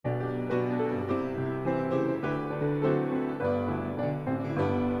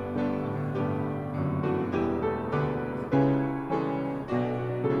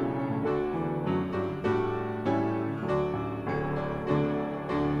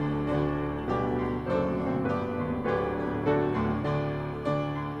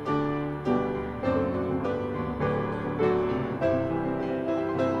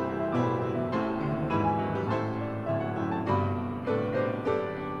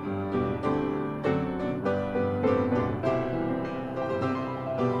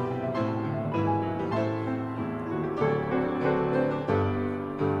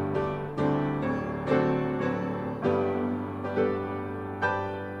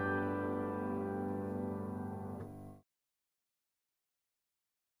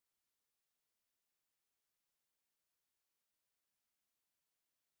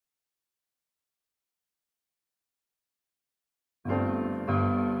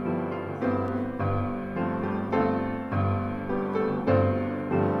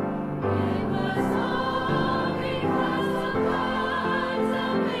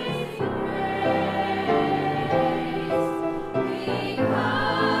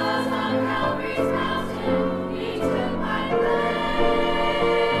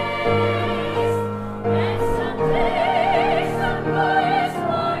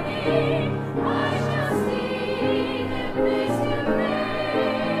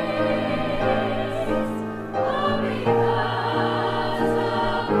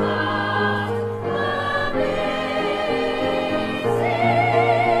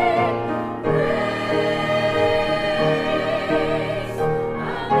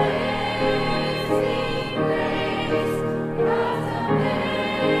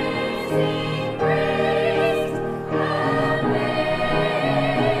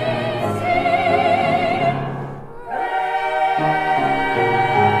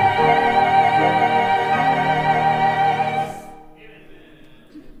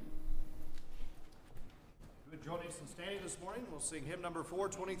number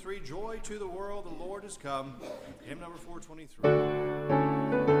 423, Joy to the World, the Lord has come. Hymn number 423.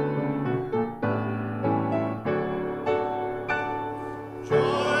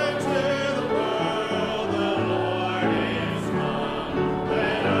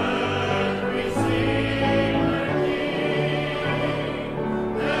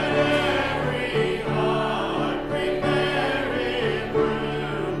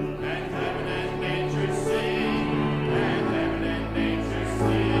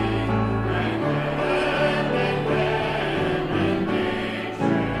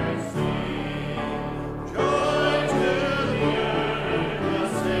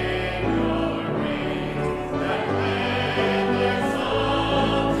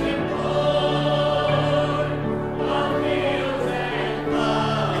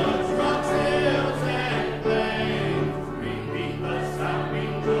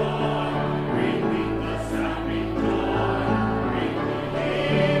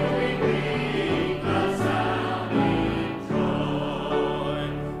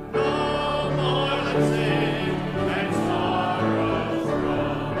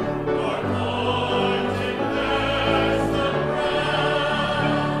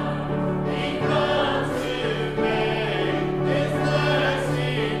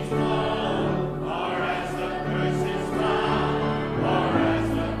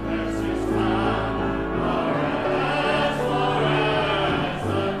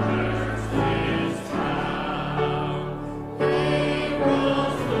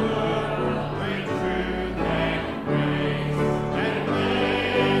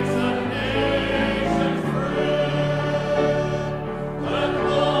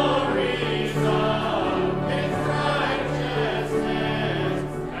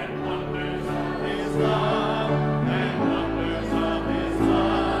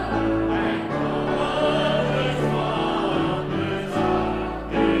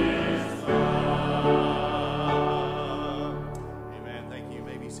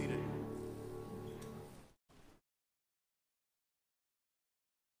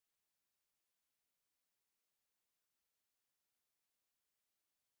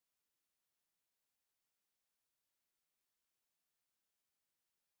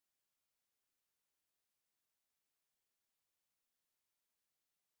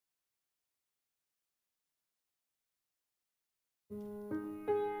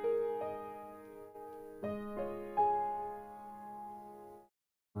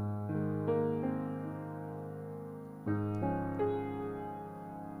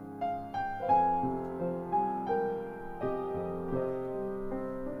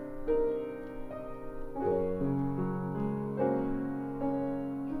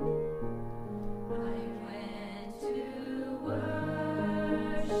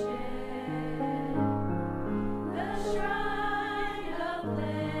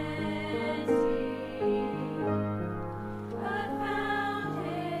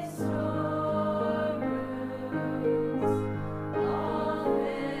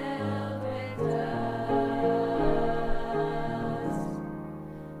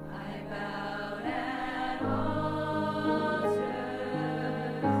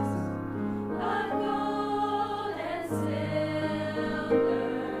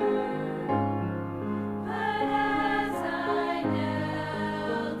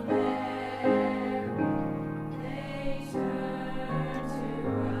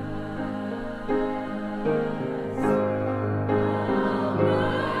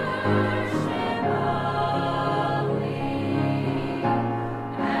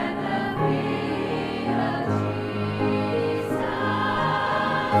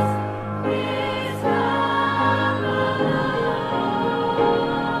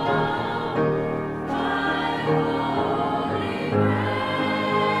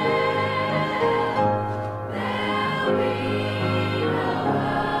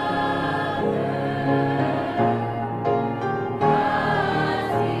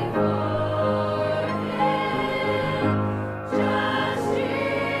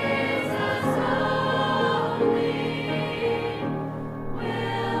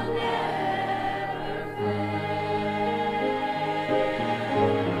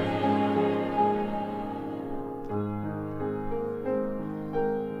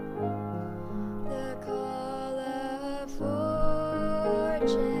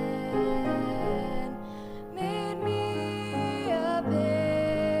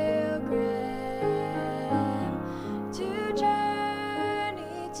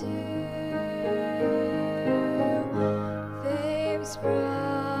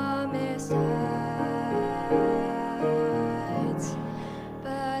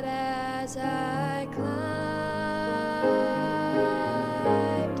 As I climb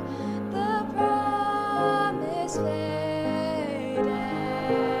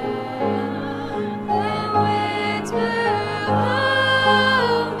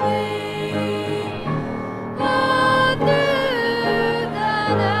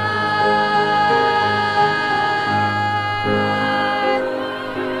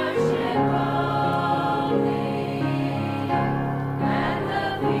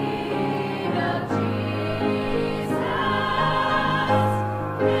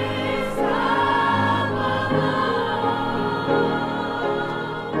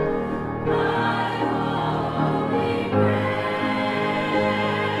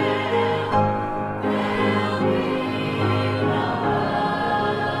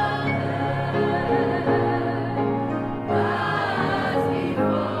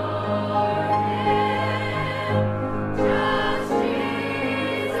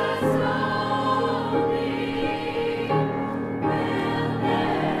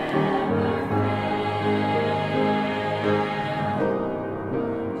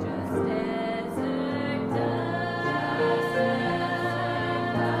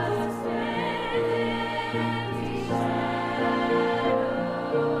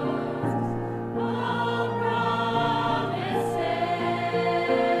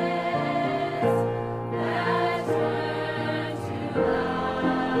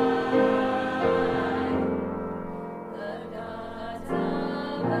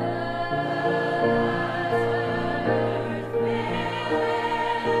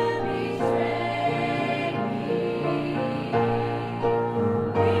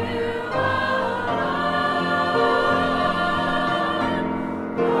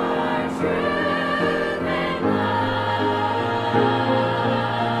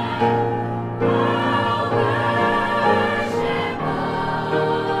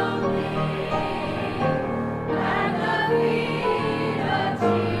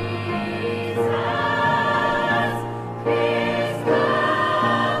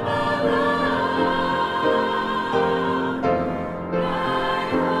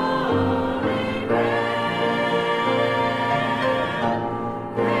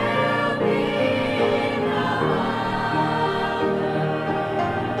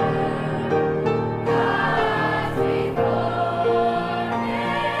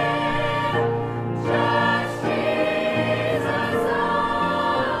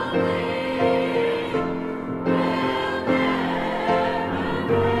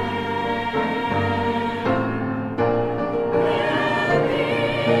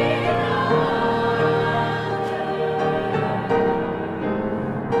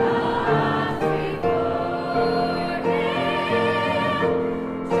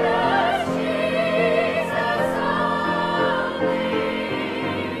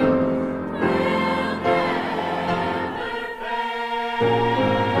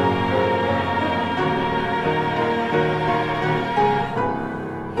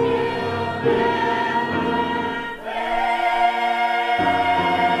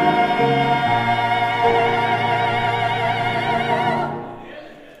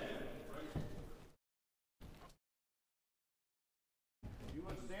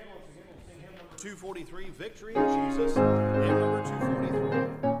 243, Victory in Jesus, and number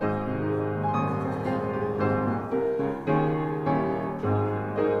 243.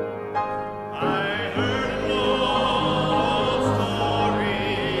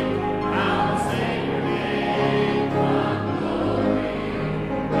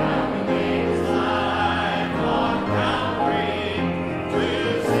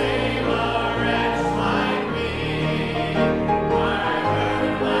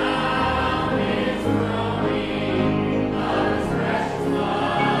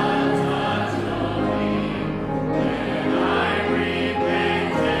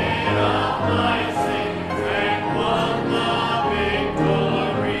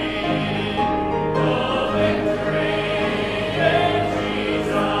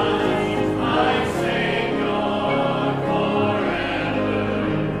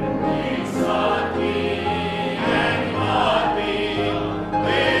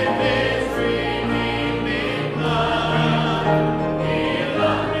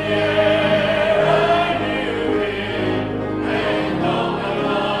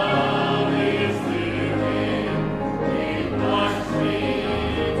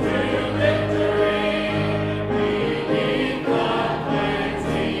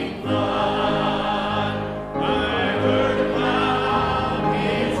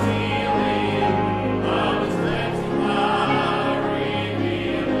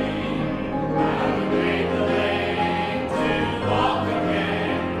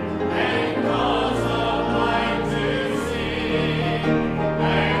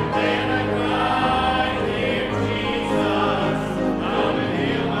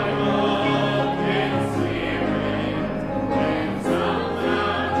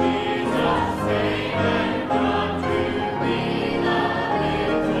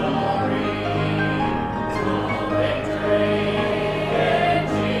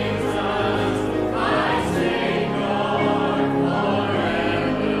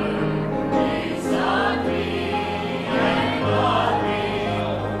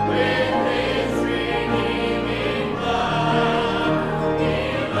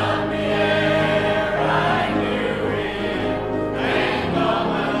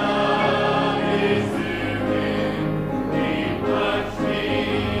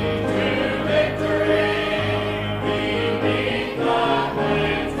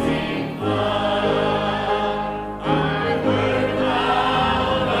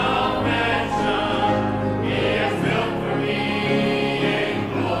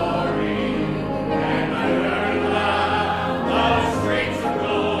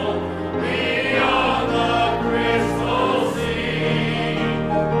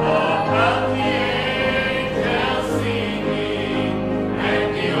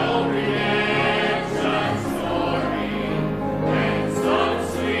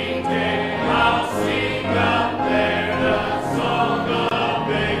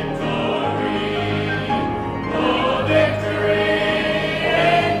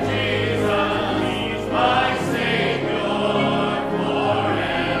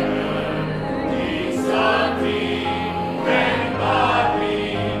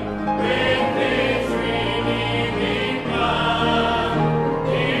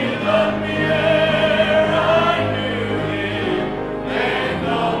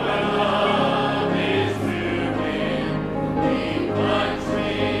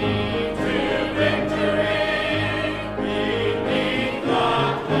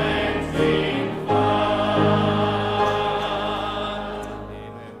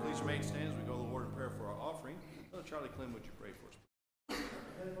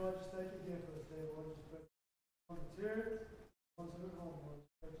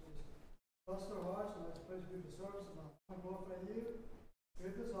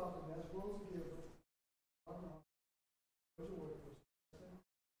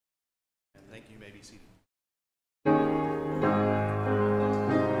 And thank you. You may be seated.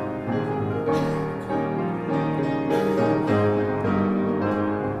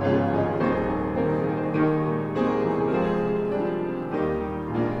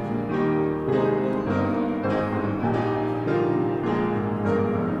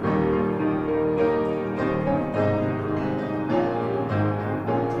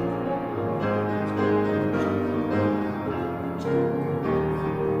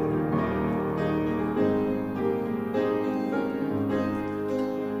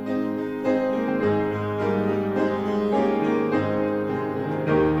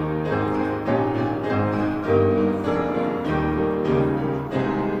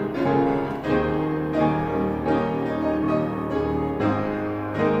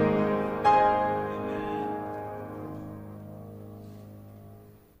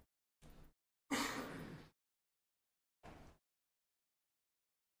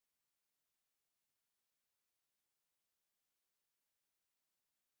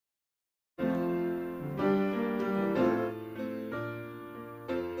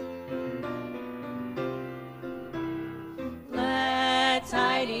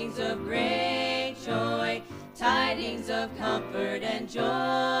 tidings of great joy, tidings of comfort and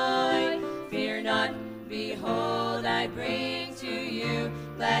joy. Fear not, behold, I bring to you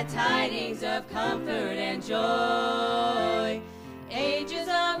glad tidings of comfort and joy. Ages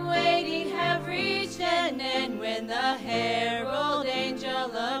of waiting have reached an end when the herald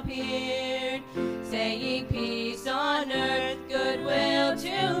angel appeared, saying peace on earth, goodwill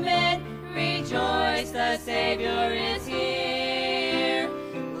to men. Rejoice, the Savior is here.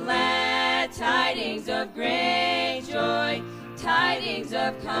 Glad tidings of great joy, tidings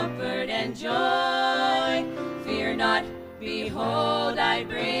of comfort and joy. Fear not, behold, I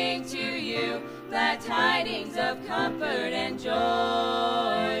bring to you glad tidings of comfort and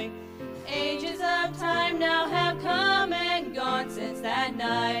joy. Ages of time now have come and gone since that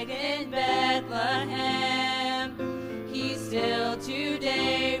night in Bethlehem. He's still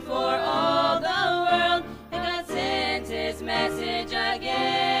today for all the world, and God sent his message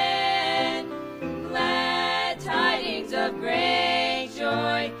again. Glad tidings of great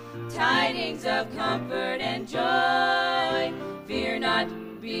joy, tidings of comfort and joy. Fear not,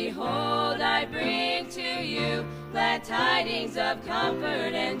 behold, I bring to you glad tidings of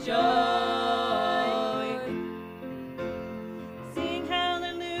comfort and joy. Sing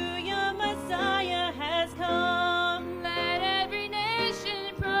hallelujah, Messiah has come. Let every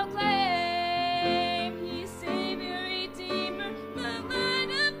nation proclaim, He's Savior, Redeemer, the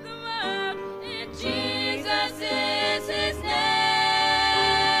light of the world, and Jesus is His name.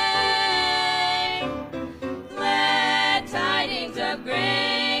 Glad tidings of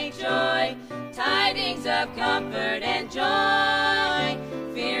great joy, tidings of comfort and joy.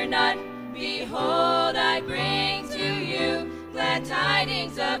 Fear not, behold, I bring to you glad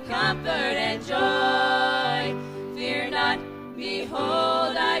tidings of comfort and joy. Fear not,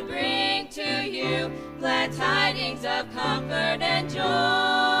 behold, I bring to you glad tidings of comfort and joy.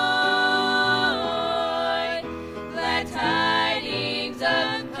 Glad tidings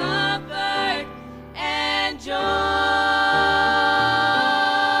of comfort and joy.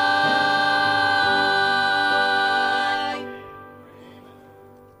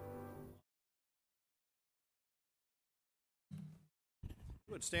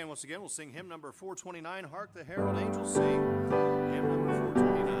 Stand once again. We'll sing hymn number 429, Hark the Herald Angels Sing. Hymn number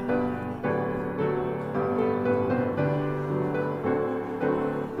 429.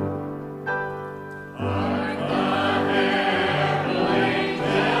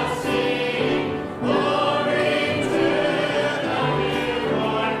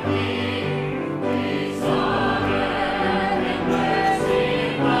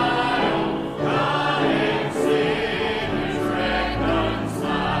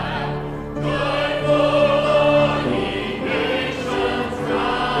 Good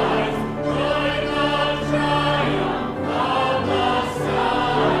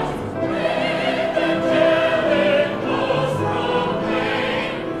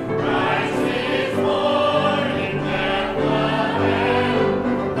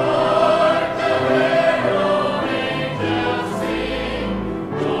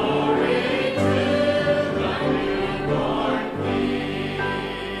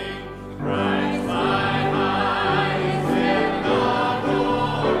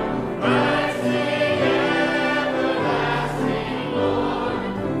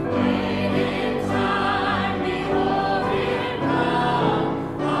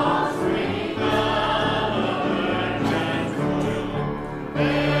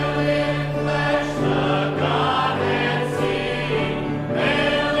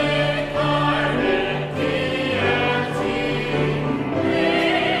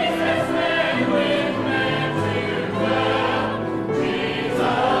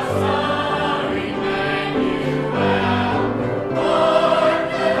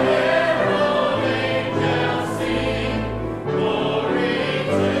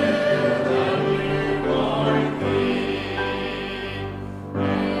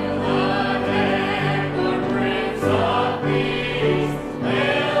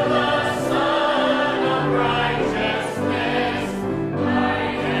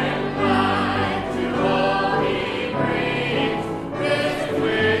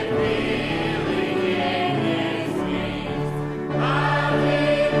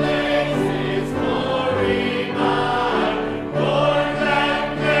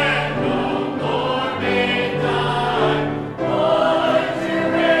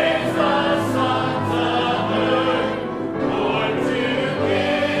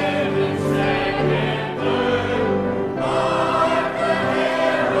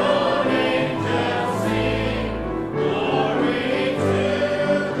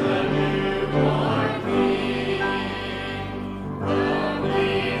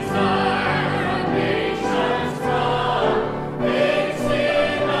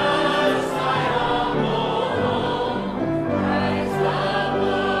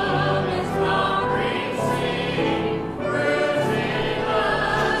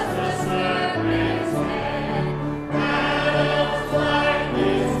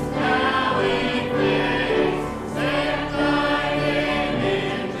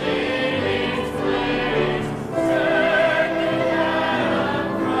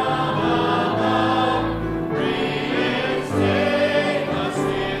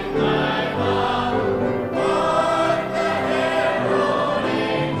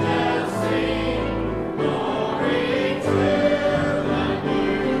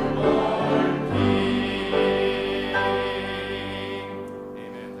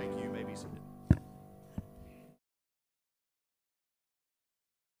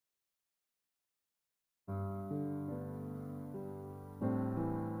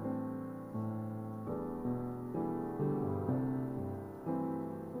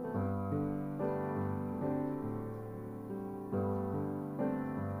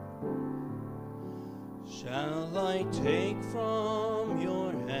Shall I take from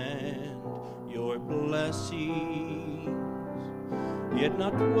your hand your blessings, yet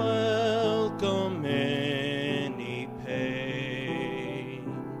not welcome any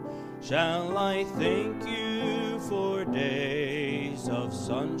pain? Shall I thank you for days of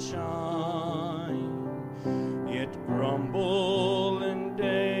sunshine, yet grumble in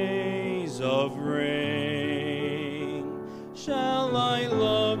days of rain? Shall I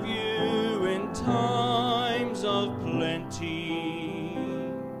love you in times of plenty,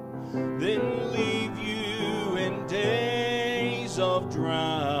 then leave you in days of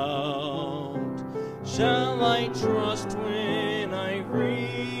drought? Shall I trust when I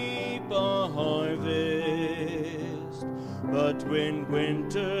reap a harvest, but when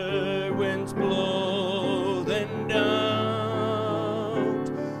winter winds blow, then doubt?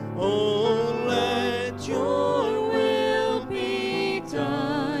 Oh, let your will be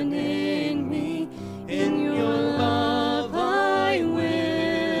done in me. In your love I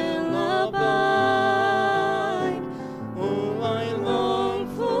will abide. Oh, I long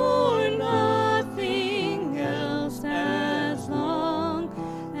for nothing else as long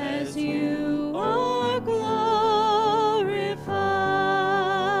as you are glorified.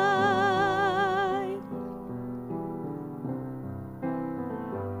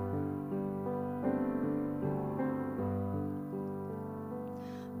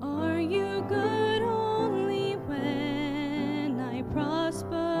 Are you good only when I prosper,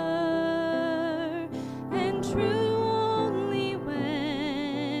 and true only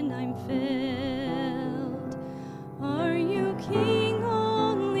when I'm filled? Are you king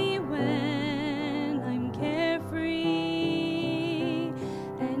only when I'm carefree,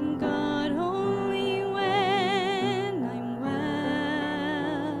 and God only when I'm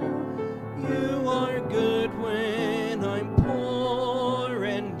well? You are good when I'm poor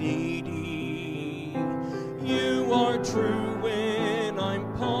and needy. You are true when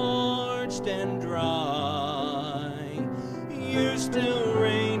I'm parched and dry. You still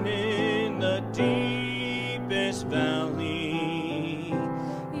reign in the deepest valley.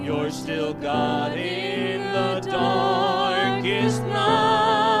 You're still God in the darkest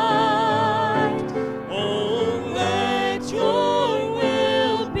night. Oh, let your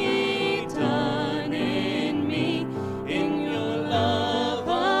will be done in me. In your love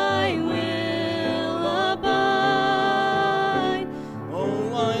I will abide.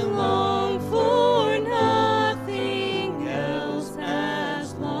 Oh, I long for nothing else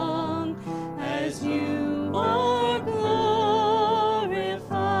as long as you are glorified.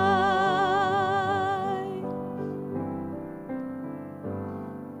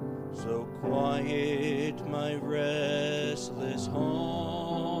 So quiet my restless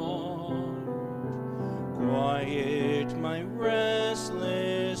heart, quiet my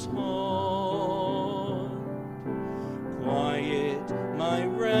restless heart, quiet my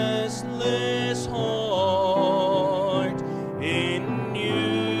restless heart in you.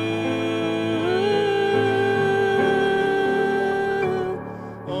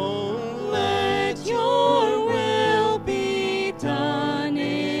 Oh, let your will be done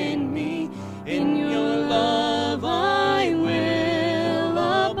in me. In your love I will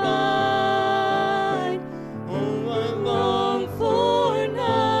abide. Oh, I long for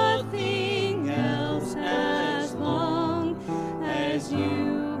nothing else as long as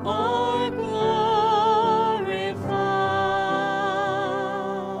you are glorified.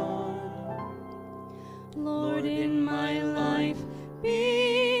 Lord, in my life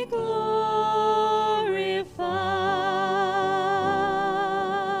be glorified.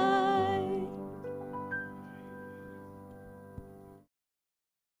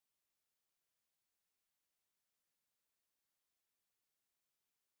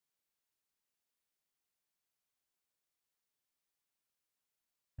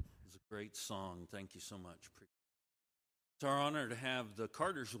 It's a great song. Thank you so much. It's our honor to have the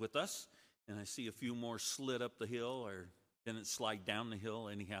Carters with us, and I see a few more slid up the hill, or didn't slide down the hill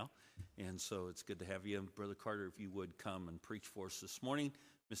anyhow. And so it's good to have you. Brother Carter, if you would come and preach for us this morning.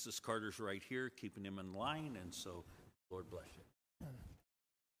 Mrs. Carter's right here, keeping him in line, and so Lord bless you.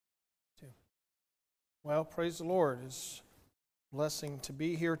 Well, praise the Lord. It's a blessing to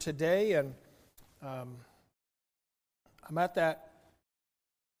be here today, and I'm at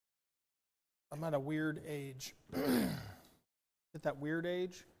a weird age. At that weird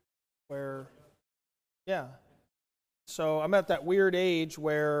age where, yeah. So I'm at that weird age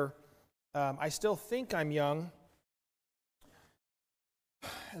where I still think I'm young,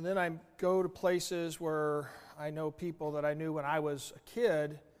 and then I go to places where I know people that I knew when I was a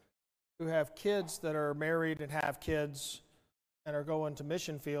kid who have kids that are married and have kids and are going to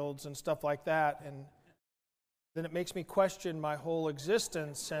mission fields and stuff like that. And then it makes me question my whole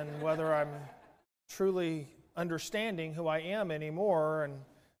existence and whether I'm truly understanding who I am anymore, and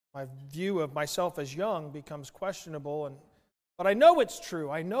my view of myself as young becomes questionable. But I know it's true.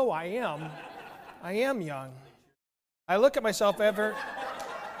 I know I am young. I look at myself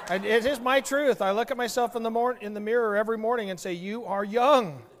it is my truth. I look at myself in the mirror every morning and say, "You are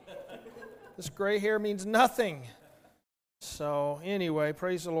young. This gray hair means nothing." So anyway,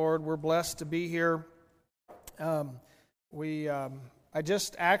 praise the Lord. We're blessed to be here. I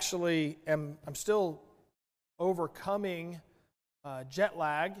just actually I'm still overcoming jet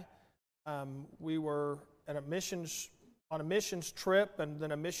lag. We were on a missions trip and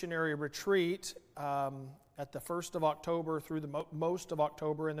then a missionary retreat at the 1st of October through the most of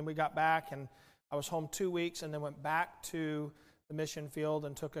October, and then we got back, and I was home 2 weeks, and then went back to the mission field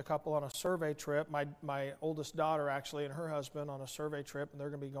and took a couple on a survey trip. My oldest daughter actually and her husband on a survey trip, and they're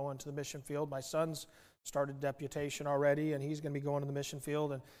going to be going to the mission field. My son's started deputation already, and he's going to be going to the mission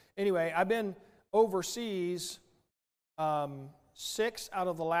field. And anyway, I've been overseas 6 out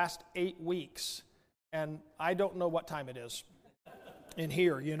of the last 8 weeks, and I don't know what time it is in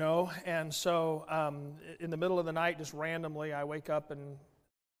here, you know. And so in the middle of the night, just randomly, I wake up and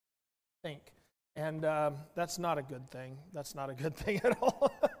think. And that's not a good thing. That's not a good thing at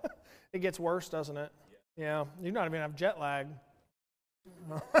all. It gets worse, doesn't it? Yeah. You don't even have jet lag.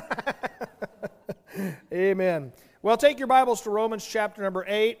 Amen. Well, take your Bibles to Romans chapter number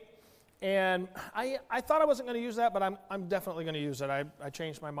 8. And I thought I wasn't going to use that, but I'm definitely going to use it. I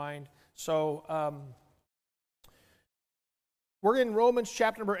changed my mind. So we're in Romans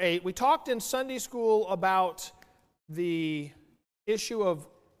chapter number 8. We talked in Sunday school about the issue of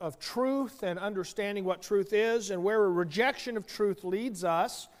truth and understanding what truth is and where a rejection of truth leads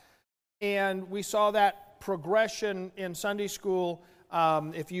us. And we saw that progression in Sunday school.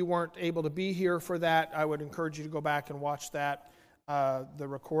 If you weren't able to be here for that, I would encourage you to go back and watch that, the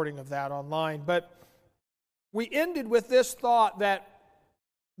recording of that online. But we ended with this thought that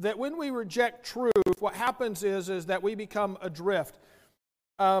when we reject truth, what happens is that we become adrift.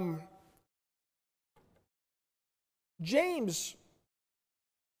 James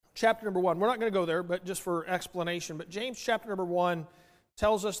chapter number 1, we're not going to go there, but just for explanation, but James chapter number 1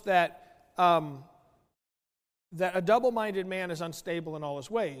 tells us that a double-minded man is unstable in all his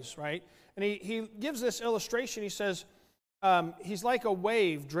ways, right? And he gives this illustration. He says he's like a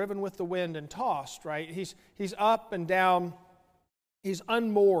wave driven with the wind and tossed, right? He's up and down. He's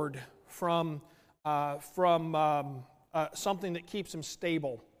unmoored from something that keeps him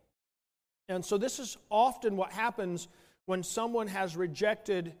stable. And so this is often what happens when someone has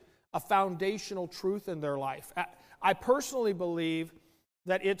rejected a foundational truth in their life. I personally believe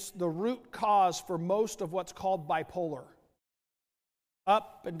that it's the root cause for most of what's called bipolar.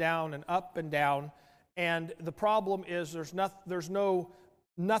 Up and down and up and down. And the problem is there's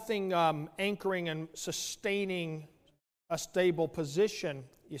nothing anchoring and sustaining a stable position,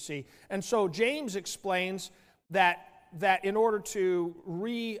 you see. And so James explains that in order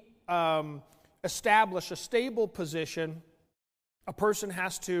to establish a stable position, a person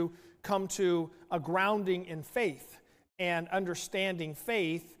has to come to a grounding in faith. And understanding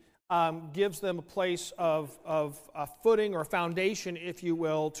faith gives them a place of a footing or foundation, if you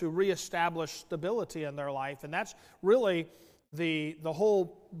will, to reestablish stability in their life. And that's really the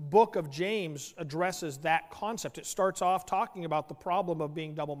whole book of James addresses that concept. It starts off talking about the problem of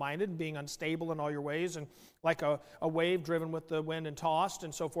being double-minded and being unstable in all your ways, and like a wave driven with the wind and tossed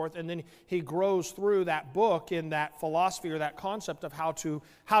and so forth. And then he grows through that book in that philosophy or that concept of how to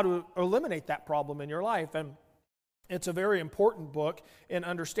eliminate that problem in your life. And it's a very important book in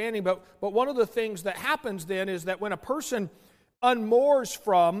understanding. But one of the things that happens then is that when a person unmoors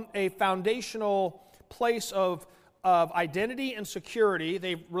from a foundational place of identity and security,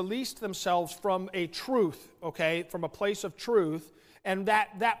 they've released themselves from a truth, okay, from a place of truth. And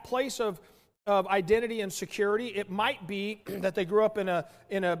that place of identity and security, it might be that they grew up in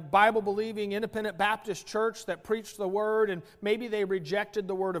a Bible-believing independent Baptist church that preached the Word, and maybe they rejected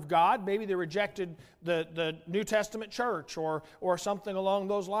the Word of God, maybe they rejected the New Testament church or something along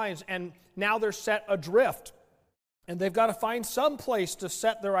those lines, and now they're set adrift. And they've got to find some place to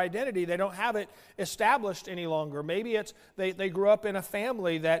set their identity. They don't have it established any longer. Maybe it's they grew up in a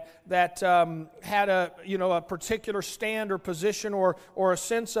family that had a particular stand or position or a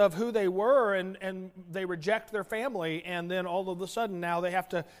sense of who they were, and they reject their family, and then all of a sudden now they have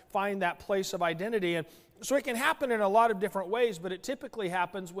to find that place of identity. And so it can happen in a lot of different ways, but it typically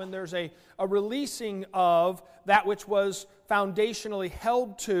happens when there's a releasing of that which was foundationally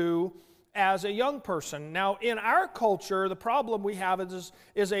held to as a young person. Now, in our culture, the problem we have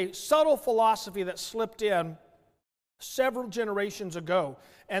is a subtle philosophy that slipped in several generations ago.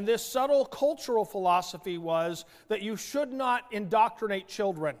 And this subtle cultural philosophy was that you should not indoctrinate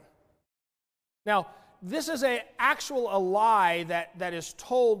children. Now, this is a lie that is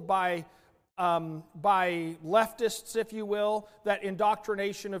told by leftists, if you will, that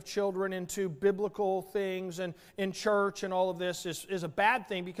indoctrination of children into biblical things and in church and all of this is a bad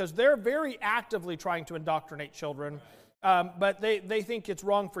thing, because they're very actively trying to indoctrinate children. But they think it's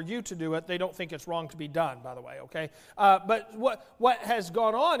wrong for you to do it. They don't think it's wrong to be done, by the way, okay? But what has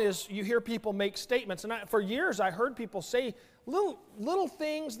gone on is you hear people make statements. And for years I heard people say little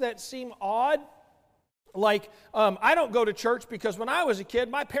things that seem odd. Like, I don't go to church because when I was a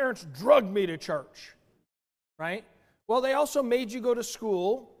kid, my parents drugged me to church, right? Well, they also made you go to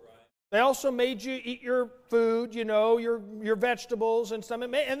school. They also made you eat your food, your vegetables and stuff.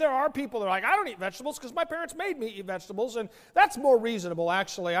 And there are people that are like, I don't eat vegetables because my parents made me eat vegetables. And that's more reasonable,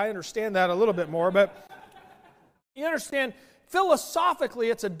 actually. I understand that a little bit more. But you understand, philosophically,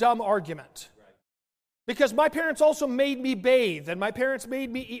 it's a dumb argument. Because my parents also made me bathe, and my parents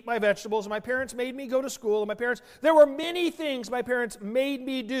made me eat my vegetables, and my parents made me go to school, and there were many things my parents made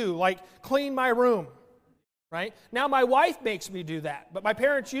me do, like clean my room, right? Now my wife makes me do that, but my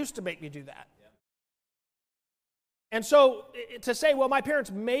parents used to make me do that. And so to say, well, my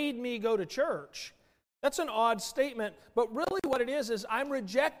parents made me go to church, that's an odd statement, but really what it is I'm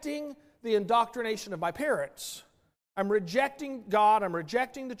rejecting the indoctrination of my parents. I'm rejecting God, I'm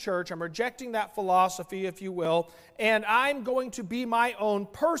rejecting the church, I'm rejecting that philosophy, if you will, and I'm going to be my own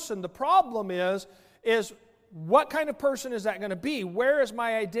person. The problem is what kind of person is that going to be? Where is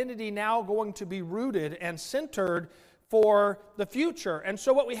my identity now going to be rooted and centered for the future? And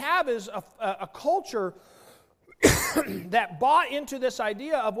so what we have is a culture that bought into this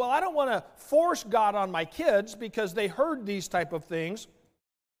idea of, well, I don't want to force God on my kids because they heard these type of things.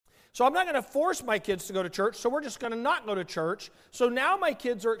 So I'm not going to force my kids to go to church, so we're just going to not go to church. So now my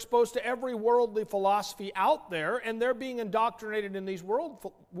kids are exposed to every worldly philosophy out there, and they're being indoctrinated in these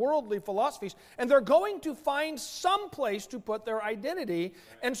worldly philosophies, and they're going to find some place to put their identity.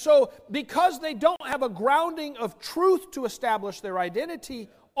 And so because they don't have a grounding of truth to establish their identity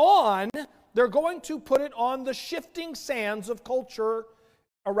on, they're going to put it on the shifting sands of culture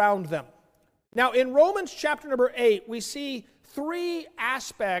around them. Now in Romans chapter number 8, we see three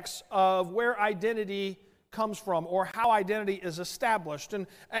aspects of where identity comes from, or how identity is established. And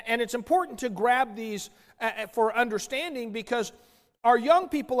it's important to grab these for understanding, because our young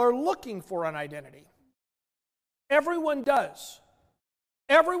people are looking for an identity. Everyone does.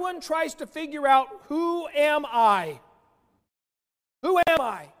 Everyone tries to figure out, who am I? Who am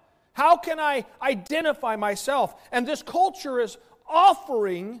I? How can I identify myself? And this culture is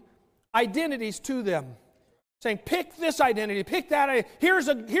offering identities to them. Saying, pick this identity, pick that identity. Here's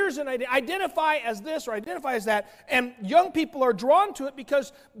an identity. Identify as this or identify as that. And young people are drawn to it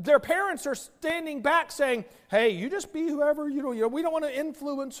because their parents are standing back saying, hey, you just be whoever, we don't want to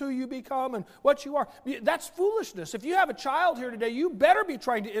influence who you become and what you are. That's foolishness. If you have a child here today, you better be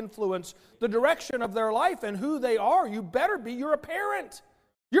trying to influence the direction of their life and who they are. You better be. You're a parent.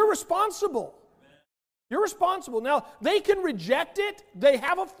 You're responsible. You're responsible. Now, they can reject it. They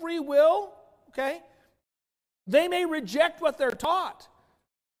have a free will, okay? They may reject what they're taught,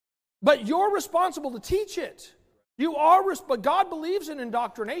 but you're responsible to teach it. But God believes in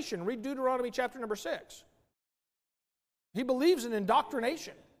indoctrination. Read Deuteronomy chapter number 6. He believes in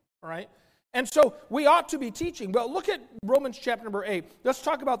indoctrination, all right? And so we ought to be teaching. But look at Romans chapter number 8. Let's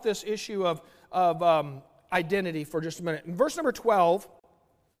talk about this issue of identity for just a minute. In verse number 12,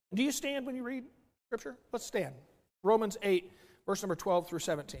 do you stand when you read Scripture? Let's stand. Romans 8, verse number 12 through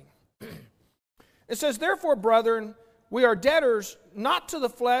 17. It says, therefore, brethren, we are debtors not to the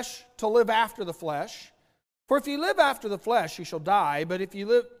flesh to live after the flesh. For if ye live after the flesh, ye shall die. But if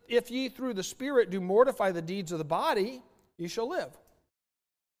ye through the Spirit do mortify the deeds of the body, ye shall live.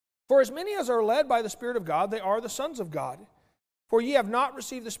 For as many as are led by the Spirit of God, they are the sons of God. For ye have not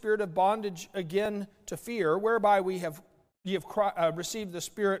received the spirit of bondage again to fear, whereby ye have received the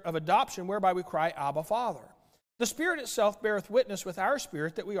spirit of adoption, whereby we cry, Abba, Father. The Spirit itself beareth witness with our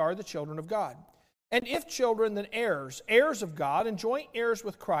spirit that we are the children of God. And if children, then heirs, heirs of God, and joint heirs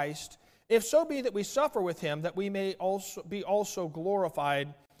with Christ, if so be that we suffer with him, that we may also be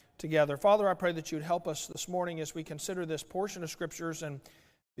glorified together. Father, I pray that you would help us this morning as we consider this portion of Scriptures and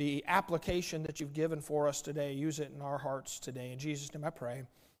the application that you've given for us today. Use it in our hearts today. In Jesus' name I pray.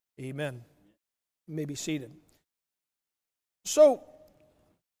 Amen. You may be seated. So,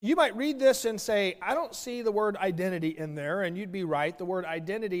 you might read this and say, I don't see the word identity in there, and you'd be right. The word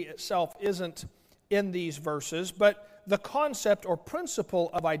identity itself isn't in these verses, but the concept or principle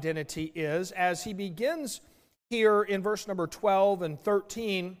of identity is, as he begins here in verse number 12 and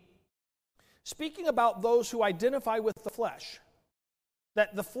 13, speaking about those who identify with the flesh.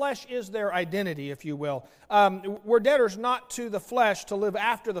 That the flesh is their identity, if you will. We're debtors not to the flesh to live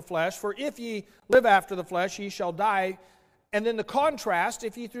after the flesh, for if ye live after the flesh, ye shall die. And then the contrast,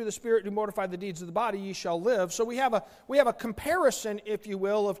 if ye through the Spirit do mortify the deeds of the body, ye shall live. So we have a comparison, if you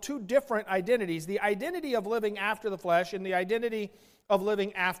will, of two different identities. The identity of living after the flesh and the identity of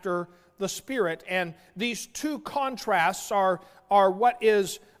living after the Spirit. And these two contrasts are what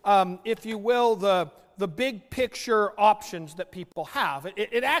is, if you will, the big picture options that people have.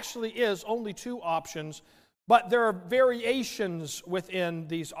 It actually is only two options, but there are variations within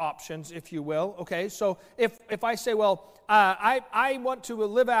these options, if you will. Okay, so if I say, well, I want to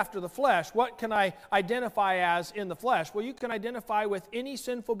live after the flesh, what can I identify as in the flesh? Well, you can identify with any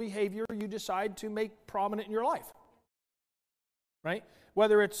sinful behavior you decide to make prominent in your life, right?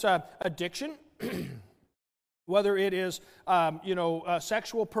 Whether it's addiction, whether it is,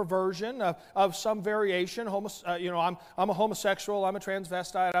 sexual perversion of some variation. I'm a homosexual, I'm a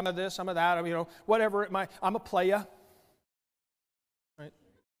transvestite, I'm a this, I'm a that, whatever it might. I'm a playa. Right?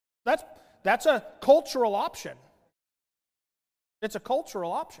 That's a cultural option. It's a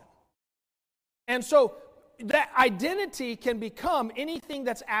cultural option. And so that identity can become anything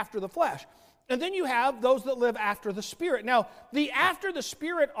that's after the flesh. And then you have those that live after the Spirit. Now, the after the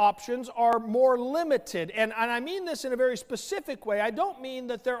Spirit options are more limited. And I mean this in a very specific way. I don't mean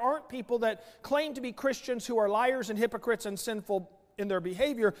that there aren't people that claim to be Christians who are liars and hypocrites and sinful in their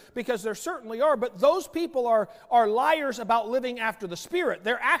behavior, because there certainly are. But those people are liars about living after the Spirit.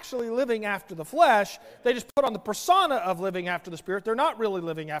 They're actually living after the flesh. They just put on the persona of living after the Spirit. They're not really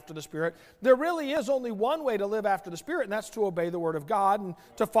living after the Spirit. There really is only one way to live after the Spirit, and that's to obey the Word of God and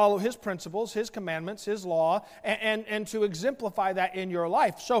to follow His principles, His commandments, His law, and to exemplify that in your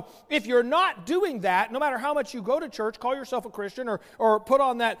life. So if you're not doing that, no matter how much you go to church, call yourself a Christian, or put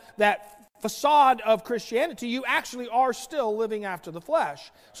on that facade of Christianity, you actually are still living after the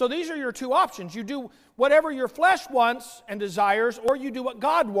flesh. So these are your two options. You do whatever your flesh wants and desires, or you do what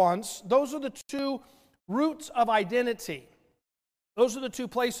God wants. Those are the two roots of identity. Those are the two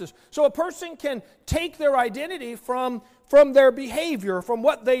places. So a person can take their identity from their behavior, from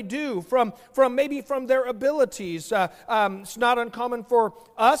what they do, from their abilities. It's not uncommon for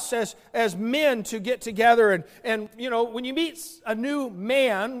us as men to get together and when you meet a new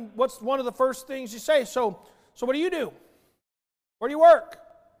man, what's one of the first things you say? So what do you do? Where do you work?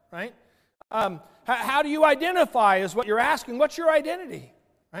 Right? How do you identify is what you're asking. What's your identity?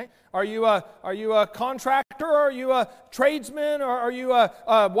 Right? Are you a contractor? Or are you a tradesman? Or are you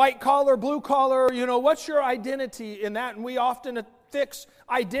a white collar, blue collar? What's your identity in that? And we often affix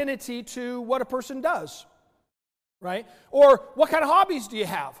identity to what a person does, right? Or what kind of hobbies do you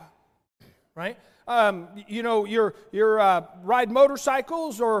have, right? You're ride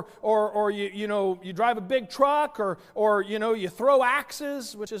motorcycles, or you drive a big truck, or you throw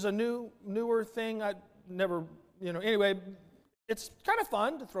axes, which is a newer thing. I never anyway. It's kind of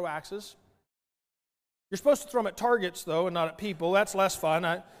fun to throw axes. You're supposed to throw them at targets, though, and not at people. That's less fun.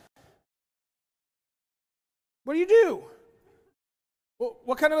 What do you do?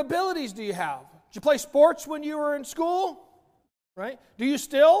 What kind of abilities do you have? Did you play sports when you were in school? Right? Do you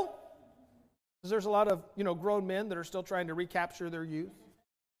still? Because there's a lot of grown men that are still trying to recapture their youth,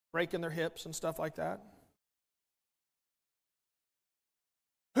 breaking their hips and stuff like that.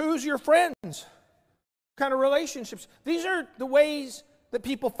 Who's your friends? Kind of relationships. These are the ways that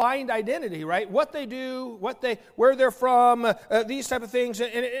people find identity, right? What they do, where they're from, these type of things, and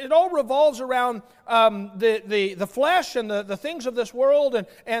it all revolves around the flesh and the things of this world,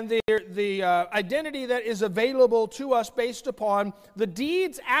 and the identity that is available to us based upon the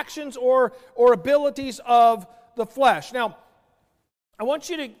deeds, actions, or abilities of the flesh. Now, I want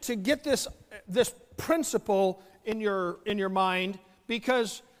you to get this principle in your mind,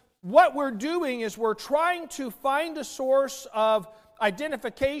 because what we're doing is we're trying to find a source of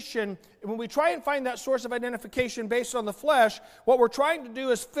identification. When we try and find that source of identification based on the flesh, what we're trying to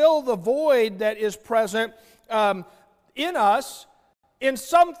do is fill the void that is present in us in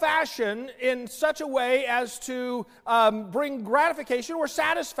some fashion, in such a way as to bring gratification or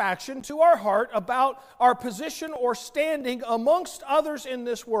satisfaction to our heart about our position or standing amongst others in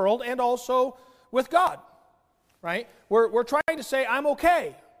this world, and also with God, right? We're trying to say, I'm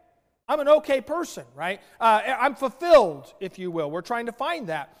okay. I'm an okay person, right? I'm fulfilled, if you will. We're trying to find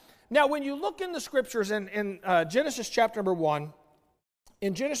that. Now, when you look in the Scriptures in Genesis chapter number 1,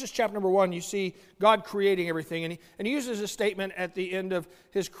 in Genesis chapter number 1, you see God creating everything, and he uses a statement at the end of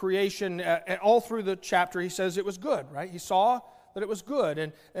His creation, all through the chapter. He says it was good, right? He saw that it was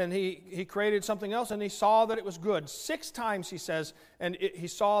good. And he created something else, and he saw that it was good. 6 times he says, he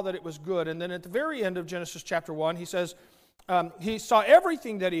saw that it was good. And then at the very end of Genesis chapter 1, he says, he saw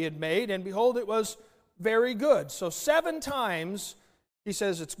everything that he had made, and behold, it was very good. So 7 times he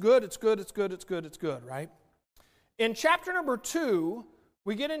says it's good, it's good, it's good, it's good, it's good, right? In chapter number 2,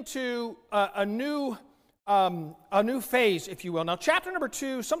 we get into a new phase, if you will. Now, chapter number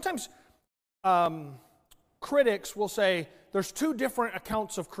 2, sometimes critics will say there's 2 different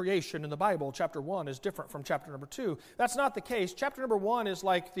accounts of creation in the Bible. Chapter 1 is different from chapter number 2. That's not the case. Chapter number 1 is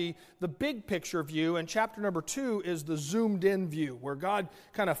like the big picture view, and chapter number 2 is the zoomed-in view, where God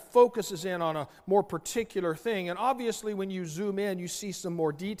kind of focuses in on a more particular thing. And obviously, when you zoom in, you see some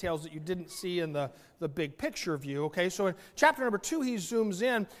more details that you didn't see in the big picture view, okay? So in chapter number 2, he zooms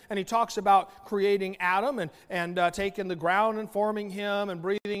in, and he talks about creating Adam and taking the ground and forming him and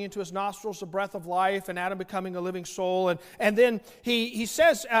breathing into his nostrils the breath of life, and Adam becoming a living soul. And then he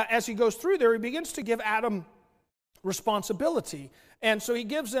says, as he goes through there, he begins to give Adam responsibility. And so he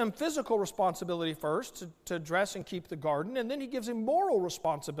gives them physical responsibility first to dress and keep the garden, and then he gives him moral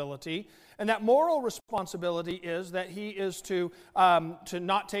responsibility. And that moral responsibility is that he is to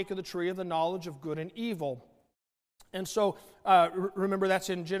not take of the tree of the knowledge of good and evil. And so, remember that's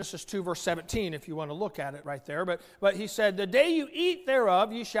in Genesis 2, verse 17, if you want to look at it right there. But he said, the day you eat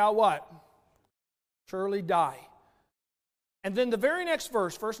thereof, ye shall what? Surely die. And then the very next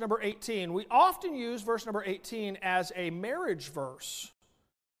verse, verse number 18, we often use verse number 18 as a marriage verse,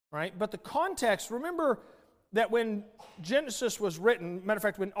 right? But the context, remember that when Genesis was written, matter of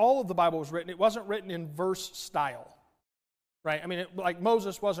fact, when all of the Bible was written, it wasn't written in verse style, right? I mean, like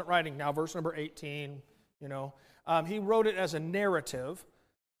Moses wasn't writing now, verse number 18, you know. He wrote it as a narrative.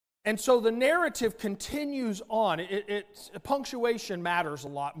 And so the narrative continues on. Punctuation matters a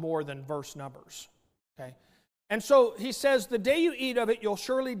lot more than verse numbers, okay? And so he says, the day you eat of it, you'll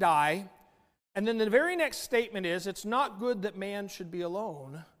surely die. And then the very next statement is, it's not good that man should be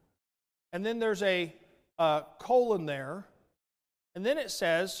alone. And then there's a colon there. And then it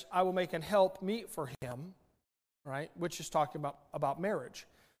says, I will make an help meet for him, right? Which is talking about marriage.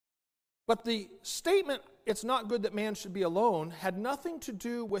 But the statement, it's not good that man should be alone, had nothing to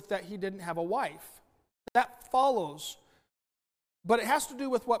do with that he didn't have a wife. That follows. But it has to do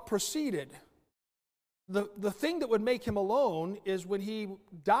with what preceded. The thing that would make him alone is when he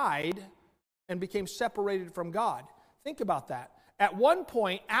died and became separated from God. Think about that. At one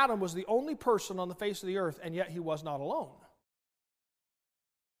point, Adam was the only person on the face of the earth, and yet he was not alone.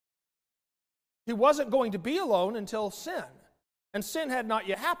 He wasn't going to be alone until sin, and sin had not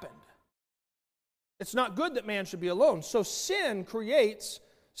yet happened. It's not good that man should be alone. So sin creates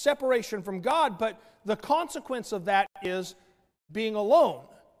separation from God, but the consequence of that is being alone.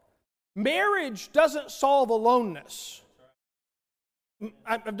 Marriage doesn't solve aloneness.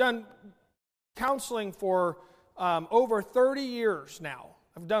 I've done counseling for over 30 years now.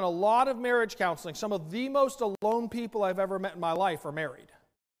 I've done a lot of marriage counseling. Some of the most alone people I've ever met in my life are married.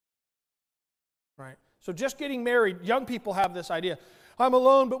 Right? So just getting married, young people have this idea, I'm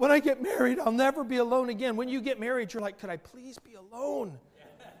alone, but when I get married, I'll never be alone again. When you get married, you're like, could I please be alone?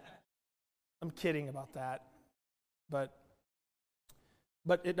 I'm kidding about that. But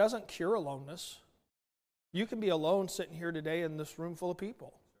it doesn't cure aloneness. You can be alone sitting here today in this room full of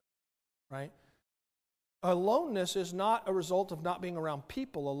people, right? Aloneness is not a result of not being around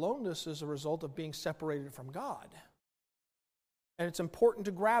people. Aloneness is a result of being separated from God. And it's important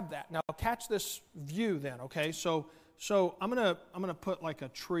to grab that. Now, catch this view then, okay? So I'm gonna put like a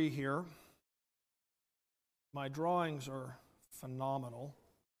tree here. My drawings are phenomenal.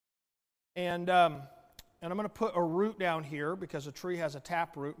 And I'm going to put a root down here because a tree has a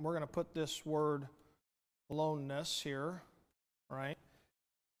tap root, and we're going to put this word aloneness here, right?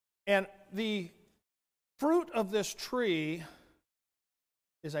 And the fruit of this tree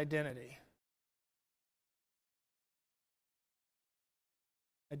is identity.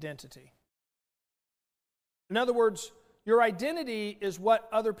 Identity. In other words, your identity is what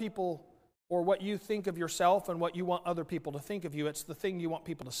other people, or what you think of yourself and what you want other people to think of you. It's the thing you want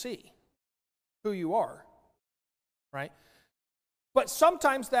people to see, who you are. Right? But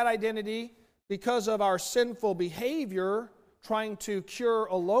sometimes that identity, because of our sinful behavior, trying to cure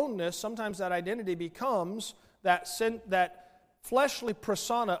aloneness, sometimes that identity becomes that fleshly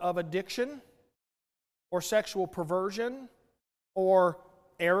persona of addiction or sexual perversion or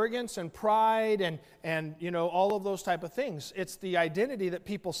arrogance and pride and you know, all of those type of things. It's the identity that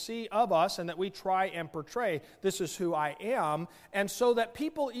people see of us and that we try and portray. This is who I am. And so that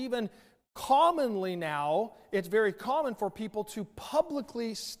people even commonly now, it's very common for people to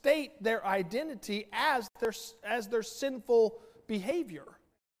publicly state their identity as their sinful behavior.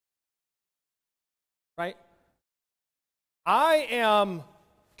 Right? I am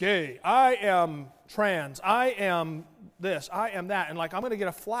gay. I am trans. I am this. I am that. And like, I'm going to get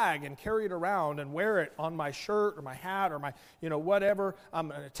a flag and carry it around and wear it on my shirt or my hat or my, whatever. I'm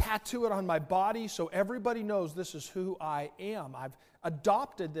going to tattoo it on my body so everybody knows this is who I am. I've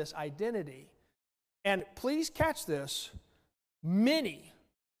adopted this identity. And please catch this. Many,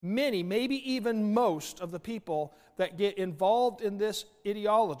 maybe even most of the people that get involved in this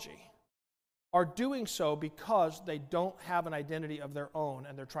ideology are doing so because they don't have an identity of their own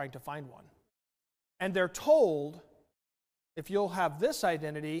and they're trying to find one. And they're told, if you'll have this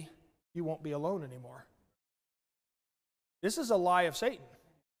identity, you won't be alone anymore. This is a lie of Satan.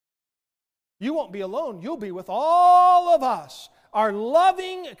 You won't be alone. You'll be with all of us, our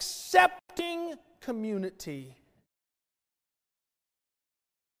loving, accepting community.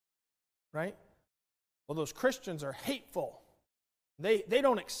 Right? Well, those Christians are hateful. They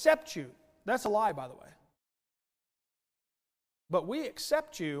don't accept you. That's a lie, by the way. But we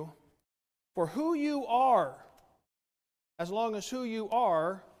accept you for who you are, as long as who you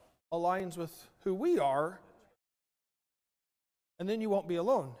are aligns with who we are, and then you won't be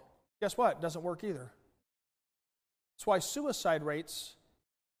alone. Guess what? It doesn't work either. That's why suicide rates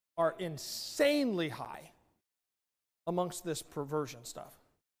are insanely high amongst this perversion stuff.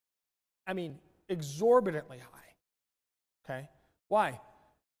 I mean, exorbitantly high. Okay? Why?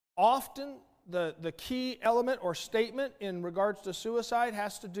 Often the key element or statement in regards to suicide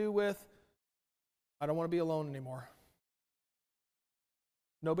has to do with, I don't want to be alone anymore.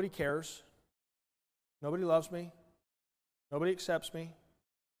 Nobody cares. Nobody loves me. Nobody accepts me.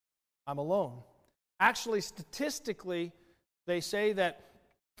 I'm alone. Actually, statistically, they say that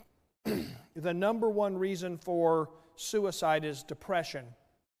the number one reason for suicide is depression.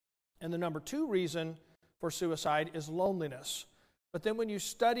 And the number two reason for suicide is loneliness. But then when you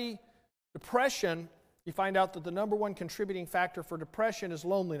study depression, you find out that the number one contributing factor for depression is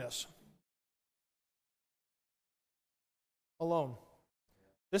loneliness. Alone.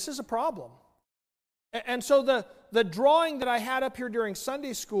 This is a problem. And so the drawing that I had up here during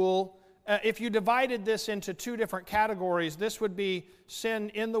Sunday school, if you divided this into two different categories, this would be sin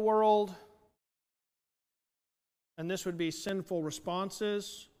in the world, and this would be sinful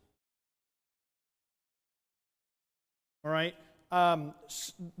responses. All right?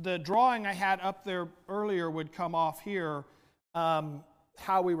 The drawing I had up there earlier would come off here,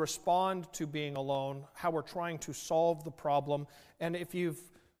 how we respond to being alone, how we're trying to solve the problem. And if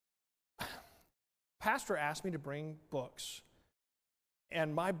Pastor asked me to bring books,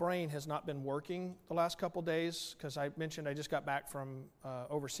 and my brain has not been working the last couple days because I mentioned I just got back from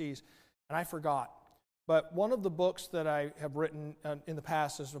overseas, and I forgot. But one of the books that I have written in the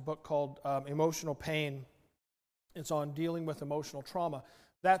past is a book called Emotional Pain. It's on dealing with emotional trauma.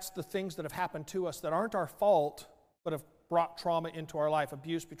 That's the things that have happened to us that aren't our fault, but have brought trauma into our life.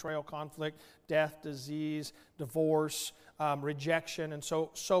 Abuse, betrayal, conflict, death, disease, divorce, rejection, and so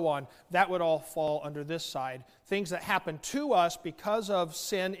on. That would all fall under this side. Things that happen to us because of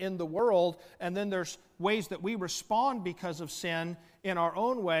sin in the world, and then there's ways that we respond because of sin in our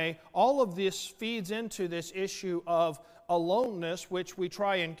own way. All of this feeds into this issue of aloneness, which we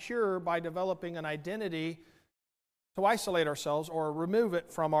try and cure by developing an identity to isolate ourselves or remove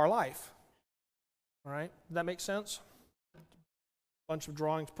it from our life. All right? Does that make sense? Bunch of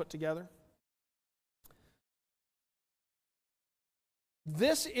drawings put together.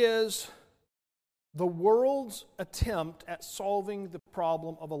 This is the world's attempt at solving the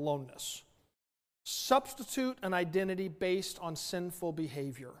problem of aloneness. Substitute an identity based on sinful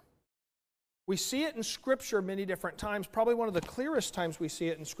behavior. We see it in Scripture many different times. Probably one of the clearest times we see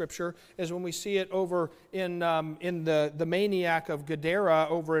it in Scripture is when we see it over in the maniac of Gadara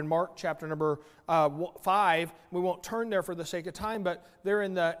over in Mark chapter number 5. We won't turn there for the sake of time, but there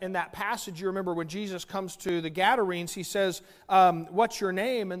in that passage, you remember when Jesus comes to the Gadarenes, he says, "What's your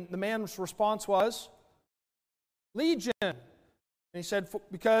name?" And the man's response was, "Legion." And he said,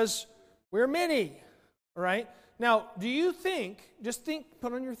 "Because we're many." All right? Now, do you think,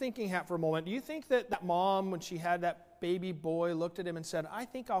 put on your thinking hat for a moment, do you think that mom, when she had that baby boy, looked at him and said, "I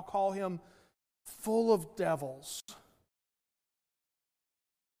think I'll call him full of devils"?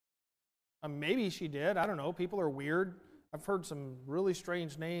 Maybe she did. I don't know. People are weird. I've heard some really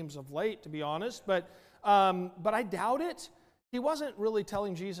strange names of late, to be honest, but I doubt it. He wasn't really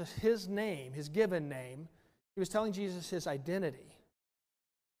telling Jesus his name, his given name. He was telling Jesus his identity.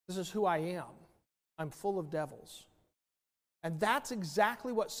 This is who I am. I'm full of devils. And that's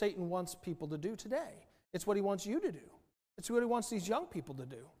exactly what Satan wants people to do today. It's what he wants you to do. It's what he wants these young people to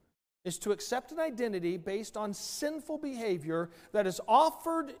do. is to accept an identity based on sinful behavior that is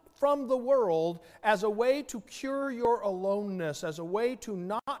offered from the world as a way to cure your aloneness, as a way to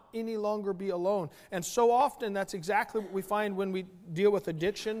not any longer be alone. And so often that's exactly what we find when we deal with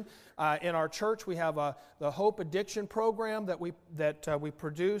addiction. In our church, we have the Hope Addiction Program that we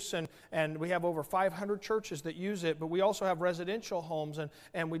produce, and we have over 500 churches that use it. But we also have residential homes, and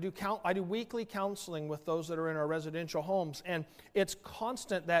I do weekly counseling with those that are in our residential homes, and it's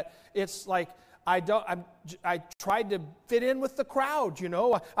constant that it's like I tried to fit in with the crowd, you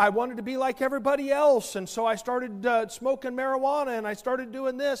know. I wanted to be like everybody else, and so I started smoking marijuana, and I started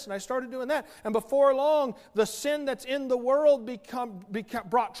doing this, and I started doing that. And before long, the sin that's in the world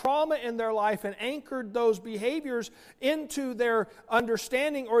brought trauma in their life and anchored those behaviors into their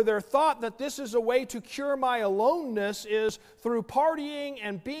understanding or their thought that this is a way to cure my aloneness is through partying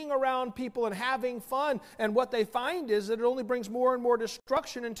and being around people and having fun. And what they find is that it only brings more and more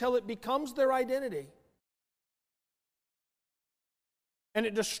destruction until it becomes their identity. And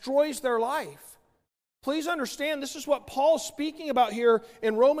it destroys their life. Please understand, this is what Paul's speaking about here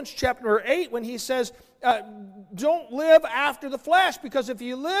in Romans chapter 8 when he says, don't live after the flesh, because if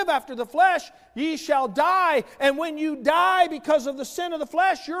you live after the flesh, ye shall die. And when you die because of the sin of the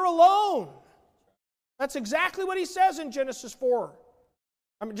flesh, you're alone. That's exactly what he says in Genesis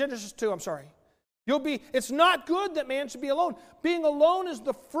 2, I'm sorry. It's not good that man should be alone. Being alone is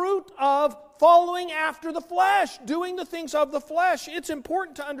the fruit of following after the flesh, doing the things of the flesh. It's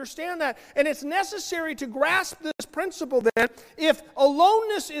important to understand that. And it's necessary to grasp this principle then. If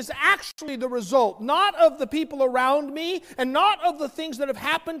aloneness is actually the result, not of the people around me, and not of the things that have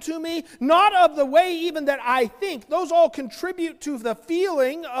happened to me, not of the way even that I think, those all contribute to the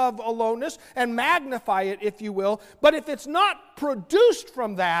feeling of aloneness and magnify it, if you will. But if it's not produced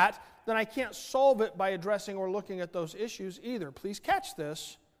from that, then I can't solve it by addressing or looking at those issues either. Please catch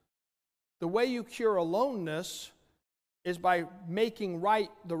this. The way you cure aloneness is by making right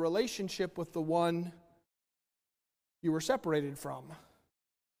the relationship with the one you were separated from.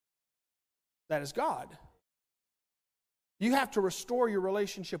 That is God. You have to restore your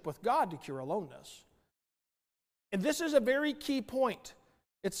relationship with God to cure aloneness. And this is a very key point.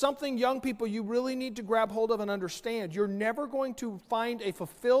 It's something, young people, you really need to grab hold of and understand. You're never going to find a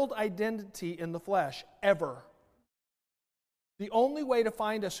fulfilled identity in the flesh, ever. The only way to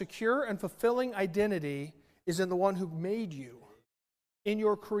find a secure and fulfilling identity is in the one who made you, in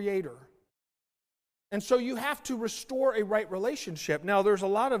your Creator. And so you have to restore a right relationship. Now, there's a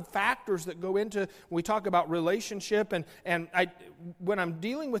lot of factors that go into when we talk about relationship, and when I'm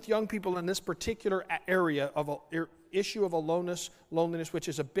dealing with young people in this particular area of issue of aloneness, loneliness, which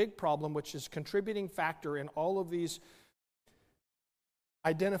is a big problem, which is a contributing factor in all of these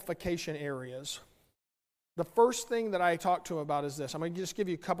identification areas. The first thing that I talk to them about is this. I'm going to just give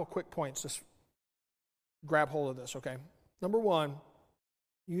you a couple quick points. Just grab hold of this, okay? Number one,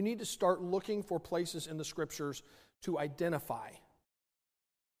 you need to start looking for places in the Scriptures to identify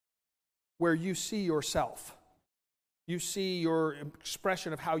where you see yourself. You see your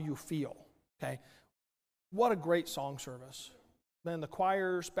expression of how you feel, okay? What a great song service. Man, the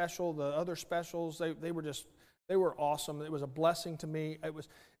choir special, the other specials, they were awesome. It was a blessing to me.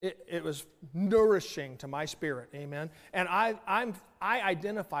 It was nourishing to my spirit. Amen. And I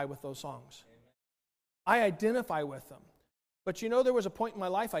identify with those songs. I identify with them. But you know, there was a point in my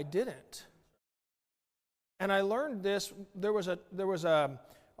life I didn't. And I learned this. There was a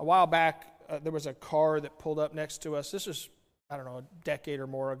while back, there was a car that pulled up next to us. This is, I don't know, a decade or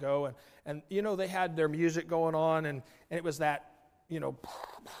more ago, and you know, they had their music going on, and it was that, you know,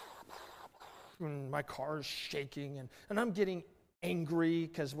 and my car is shaking, and I'm getting angry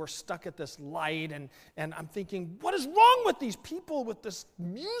because we're stuck at this light, and I'm thinking, what is wrong with these people with this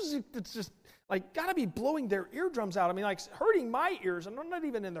music that's just like got to be blowing their eardrums out? I mean, like hurting my ears, and I'm not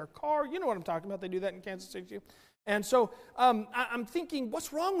even in their car. You know what I'm talking about. They do that in Kansas City too. And so I'm thinking,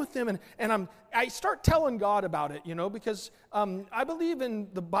 what's wrong with them? And I start telling God about it, you know, because I believe in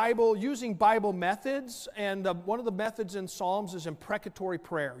the Bible, using Bible methods, and one of the methods in Psalms is imprecatory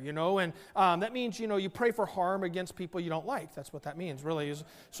prayer, you know, and that means, you know, you pray for harm against people you don't like. That's what that means, really. Is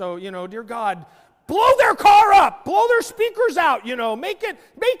so, you know, dear God, blow their car up, blow their speakers out, you know, make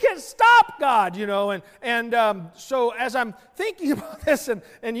it stop, God, you know, and so as I'm thinking about this,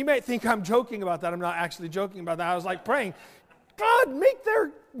 and you may think I'm joking about that, I'm not actually joking about that. I was like praying, God, make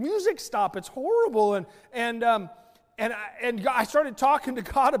their music stop. It's horrible, and I started talking to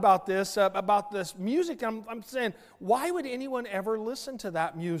God about this music. And I'm saying, why would anyone ever listen to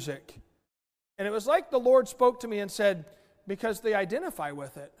that music? And it was like the Lord spoke to me and said, because they identify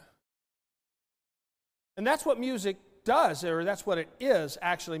with it. And that's what music does, or that's what it is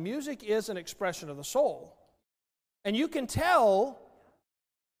actually. Music is an expression of the soul. And you can tell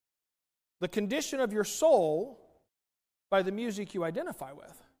the condition of your soul by the music you identify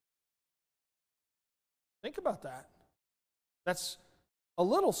with. Think about that. That's a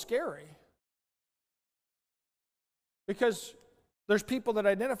little scary. Because there's people that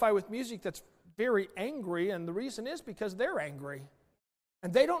identify with music that's very angry, and the reason is because they're angry.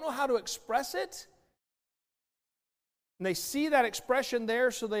 And they don't know how to express it. And they see that expression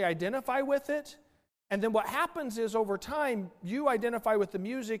there, so they identify with it. And then what happens is over time, you identify with the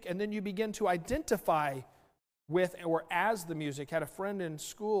music, and then you begin to identify with or as the music. Had a friend in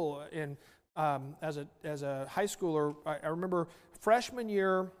school, as a high schooler. I remember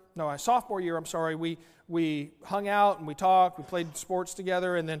sophomore year. We hung out and we talked. We played sports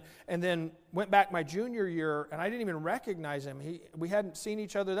together, and then went back my junior year, and I didn't even recognize him. We hadn't seen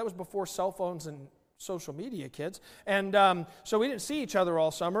each other. That was before cell phones and social media, kids. And so we didn't see each other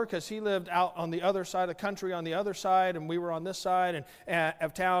all summer because he lived out on the other side of the country, on the other side, and we were on this side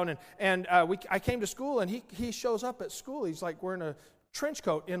of town. I came to school, and he shows up at school. He's like wearing a trench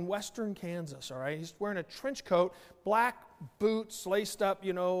coat in western Kansas, all right? He's wearing a trench coat, black boots laced up,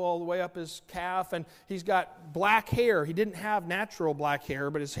 all the way up his calf, and he's got black hair. He didn't have natural black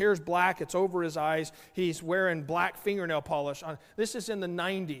hair, but his hair's black. It's over his eyes. He's wearing black fingernail polish. This is in the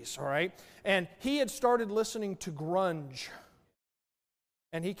 90s, all right? And he had started listening to grunge.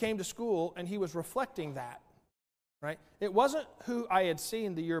 And he came to school, and he was reflecting that, right? It wasn't who I had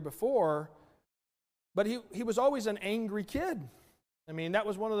seen the year before, but he was always an angry kid. I mean, that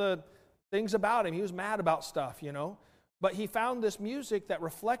was one of the things about him. He was mad about stuff, But he found this music that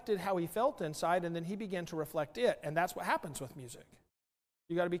reflected how he felt inside, and then he began to reflect it. And that's what happens with music.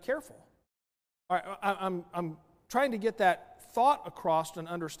 You got to be careful. All right, I'm trying to get that thought across and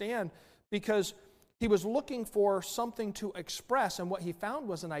understand, because he was looking for something to express, and what he found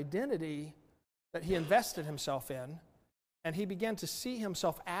was an identity that he invested himself in, and he began to see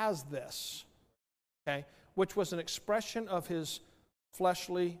himself as this, okay, which was an expression of his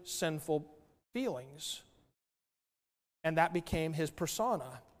fleshly, sinful feelings. And that became his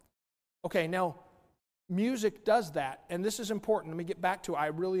persona. Okay, now, music does that, and this is important. Let me get back to it. I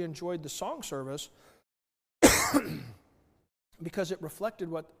really enjoyed the song service because it reflected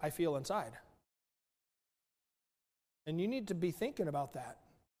what I feel inside. And you need to be thinking about that.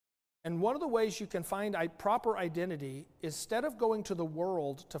 And one of the ways you can find a proper identity is, instead of going to the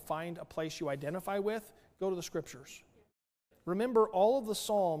world to find a place you identify with, go to the Scriptures. Remember, all of the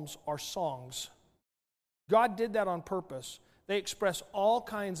Psalms are songs. God did that on purpose. They express all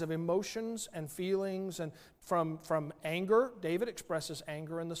kinds of emotions and feelings, and from anger, David expresses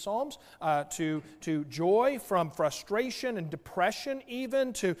anger in the Psalms, to joy, from frustration and depression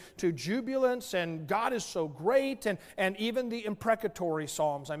even, to jubilance, and God is so great, and even the imprecatory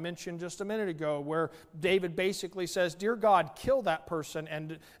Psalms I mentioned just a minute ago, where David basically says, "Dear God, kill that person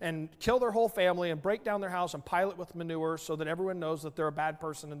and kill their whole family and break down their house and pile it with manure so that everyone knows that they're a bad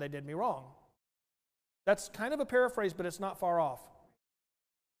person and they did me wrong." That's kind of a paraphrase, but it's not far off.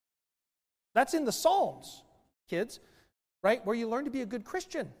 That's in the Psalms, kids, right? Where you learn to be a good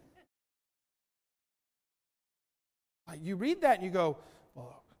Christian. You read that and you go,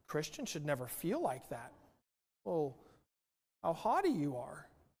 well, Christians should never feel like that. Well, how haughty you are.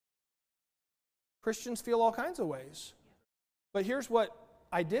 Christians feel all kinds of ways. But here's what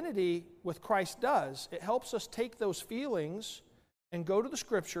identity with Christ does. It helps us take those feelings and go to the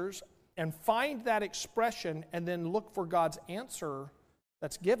Scriptures and find that expression, and then look for God's answer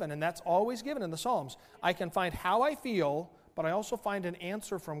that's given. And that's always given in the Psalms. I can find how I feel, but I also find an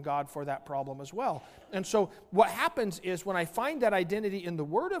answer from God for that problem as well. And so what happens is, when I find that identity in the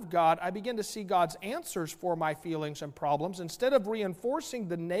Word of God, I begin to see God's answers for my feelings and problems. Instead of reinforcing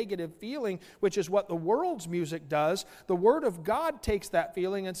the negative feeling, which is what the world's music does, the Word of God takes that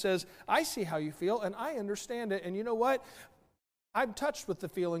feeling and says, I see how you feel, and I understand it. And you know what? I'm touched with the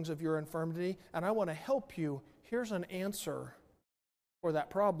feelings of your infirmity, and I want to help you. Here's an answer for that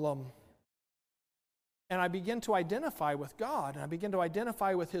problem. And I begin to identify with God, and I begin to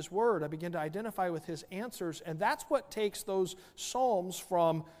identify with His Word. I begin to identify with His answers, and that's what takes those Psalms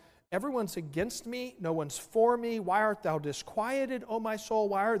from everyone's against me, no one's for me, why art thou disquieted, O my soul,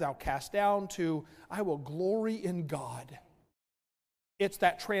 why art thou cast down, to I will glory in God. It's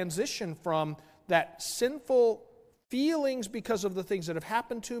that transition from that sinful feelings because of the things that have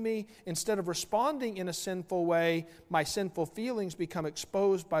happened to me. Instead of responding in a sinful way, my sinful feelings become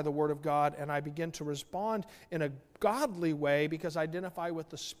exposed by the Word of God, and I begin to respond in a godly way because I identify with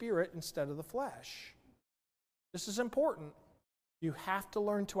the Spirit instead of the flesh. This is important. You have to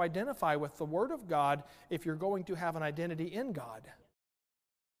learn to identify with the Word of God if you're going to have an identity in God.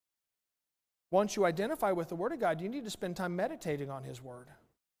 Once you identify with the Word of God, you need to spend time meditating on His Word.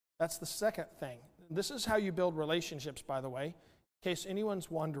 That's the second thing. This is how you build relationships, by the way, in case anyone's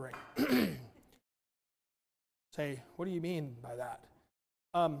wondering. Say, what do you mean by that?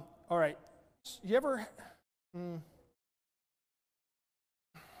 All right. You ever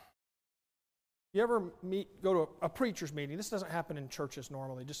go to a preacher's meeting? This doesn't happen in churches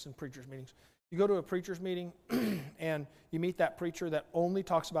normally, just in preacher's meetings. You go to a preacher's meeting and you meet that preacher that only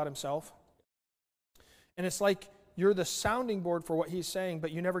talks about himself. And it's like you're the sounding board for what he's saying,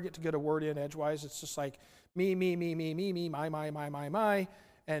 but you never get to get a word in edgewise. It's just like me, my.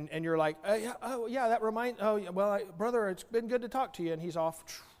 And you're like, that reminds, brother, it's been good to talk to you. And he's off,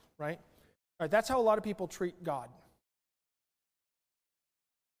 right? All right, that's how a lot of people treat God.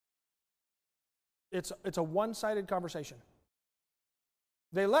 It's a one-sided conversation.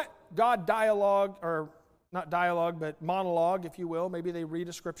 They let God dialogue, or not dialogue, but monologue, if you will. Maybe they read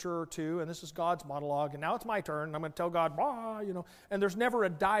a scripture or two, and this is God's monologue, and now it's my turn, and I'm going to tell God, and there's never a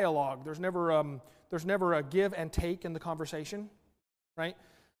dialogue. There's never a give and take in the conversation, right?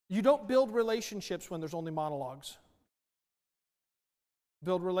 You don't build relationships when there's only monologues.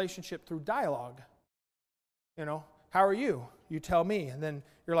 Build relationship through dialogue. How are you? You tell me, and then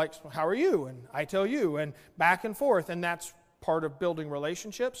you're like, how are you? And I tell you, and back and forth, and that's part of building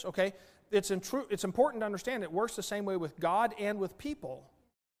relationships, okay? It's important to understand it works the same way with God and with people.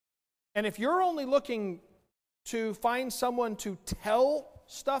 And if you're only looking to find someone to tell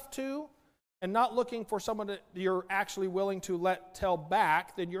stuff to and not looking for someone that you're actually willing to let tell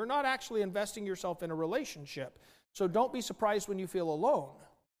back, then you're not actually investing yourself in a relationship. So don't be surprised when you feel alone.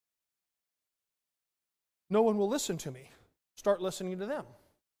 No one will listen to me. Start listening to them.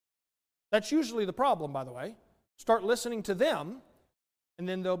 That's usually the problem, by the way. Start listening to them, and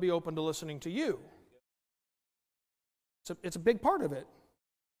then they'll be open to listening to you. It's a big part of it,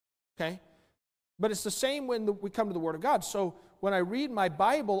 okay? But it's the same when we come to the Word of God. So when I read my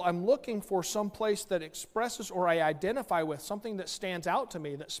Bible, I'm looking for some place that expresses or I identify with, something that stands out to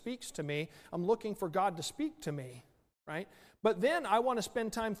me, that speaks to me. I'm looking for God to speak to me, right? But then I want to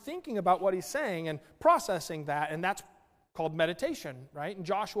spend time thinking about what He's saying and processing that, and that's called meditation, right? And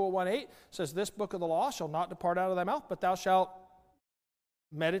Joshua 1:8 says, this book of the law shall not depart out of thy mouth, but thou shalt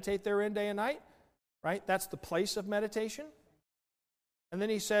meditate therein day and night, right? That's the place of meditation. And then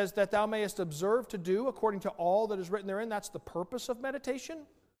he says that thou mayest observe to do according to all that is written therein. That's the purpose of meditation.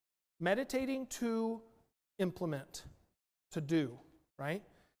 Meditating to implement, to do, right?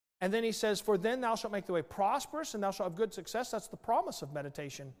 And then he says, for then thou shalt make the way prosperous and thou shalt have good success. That's the promise of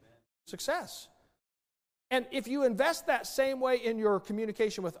meditation, success. And if you invest that same way in your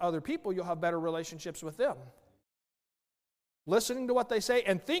communication with other people, you'll have better relationships with them. Listening to what they say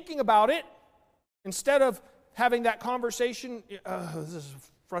and thinking about it instead of having that conversation. This is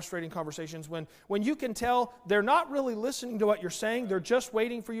frustrating conversations when you can tell they're not really listening to what you're saying. They're just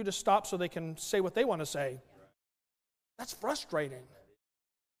waiting for you to stop so they can say what they want to say. That's frustrating.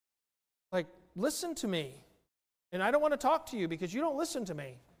 Like, listen to me. And I don't want to talk to you because you don't listen to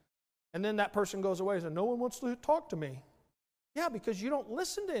me. And then that person goes away and says, no one wants to talk to me. Yeah, because you don't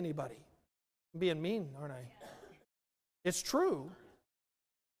listen to anybody. I'm being mean, aren't I? It's true.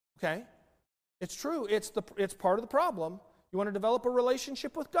 Okay? It's true. It's part of the problem. You want to develop a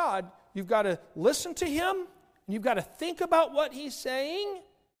relationship with God, you've got to listen to Him, and you've got to think about what He's saying,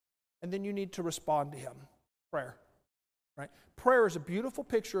 and then you need to respond to Him. Prayer. Right? Prayer is a beautiful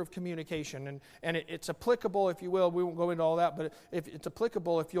picture of communication, and it's applicable, if you will. We won't go into all that, but if it's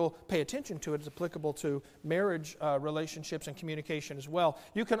applicable, if you'll pay attention to it, it's applicable to marriage relationships and communication as well.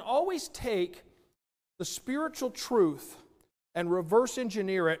 You can always take the spiritual truth and reverse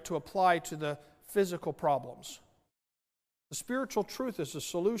engineer it to apply to the physical problems. The spiritual truth is a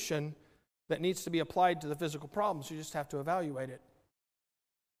solution that needs to be applied to the physical problems. You just have to evaluate it.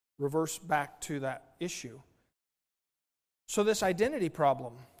 Reverse back to that issue. So this identity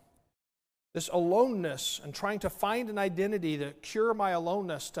problem, this aloneness, and trying to find an identity to cure my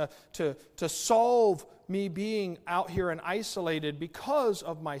aloneness, to solve me being out here and isolated because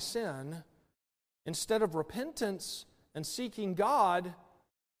of my sin, instead of repentance and seeking God,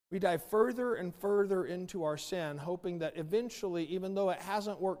 we dive further and further into our sin, hoping that eventually, even though it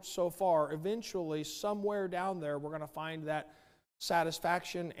hasn't worked so far, eventually somewhere down there we're going to find that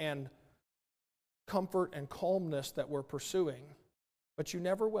satisfaction and comfort and calmness that we're pursuing. But you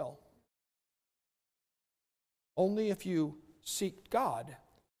never will. Only if you seek God.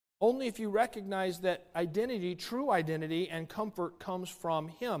 Only if you recognize that identity, true identity, and comfort comes from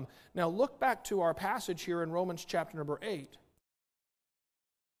Him. Now look back to our passage here in Romans chapter number 8.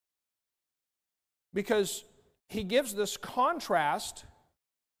 because he gives this contrast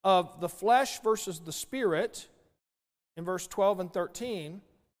of the flesh versus the spirit in verse 12 and 13.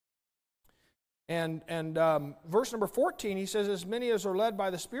 And verse number 14, he says, as many as are led by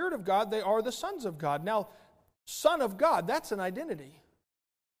the Spirit of God, they are the sons of God. Now, son of God, that's an identity.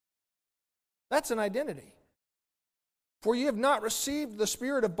 That's an identity. For ye have not received the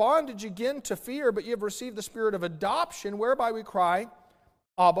spirit of bondage again to fear, but ye have received the spirit of adoption, whereby we cry,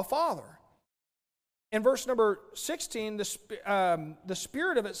 Abba, Father. In verse number 16, the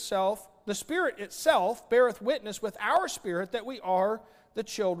Spirit itself beareth witness with our spirit that we are the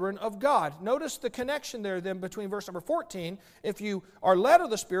children of God. Notice the connection there then between verse number 14. If you are led of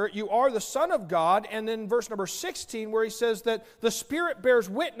the Spirit, you are the Son of God. And then verse number 16 where he says that the Spirit bears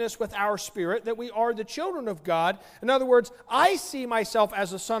witness with our spirit that we are the children of God. In other words, I see myself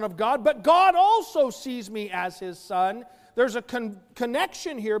as a son of God, but God also sees me as His son. There's a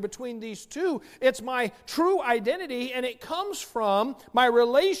connection here between these two. It's my true identity, and it comes from my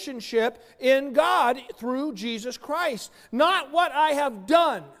relationship in God through Jesus Christ. Not what I have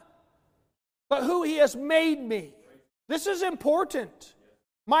done, but who He has made me. This is important.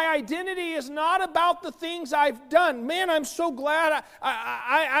 My identity is not about the things I've done. Man, I'm so glad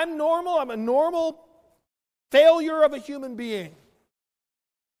I'm normal. I'm a normal failure of a human being.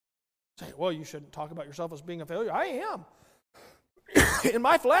 Say, well, you shouldn't talk about yourself as being a failure. I am. In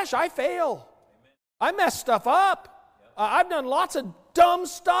my flesh, I fail. I mess stuff up. I've done lots of dumb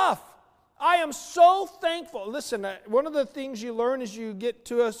stuff. I am so thankful. Listen, one of the things you learn as you get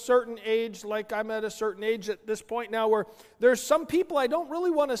to a certain age, like I'm at a certain age at this point now, where there's some people I don't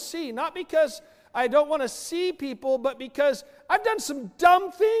really want to see. Not because I don't want to see people, but because I've done some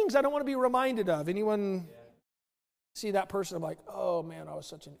dumb things I don't want to be reminded of. Anyone see that person? I'm like, oh man, I was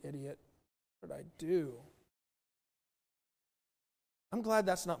such an idiot. What did I do? I'm glad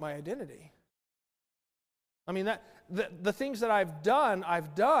that's not my identity. I mean, the things that I've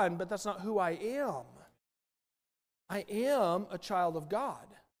done, but that's not who I am. I am a child of God.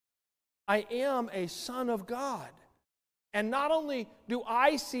 I am a son of God. And not only do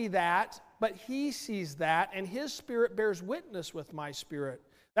I see that, but He sees that, and His Spirit bears witness with my spirit.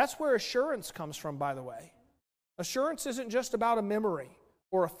 That's where assurance comes from, by the way. Assurance isn't just about a memory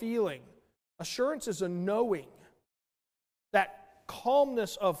or a feeling. Assurance is a knowing. That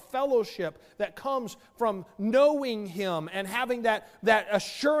calmness of fellowship that comes from knowing Him and having that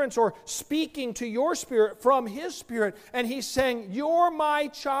assurance or speaking to your spirit from His Spirit. And He's saying, you're my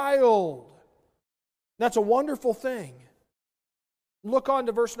child. That's a wonderful thing. Look on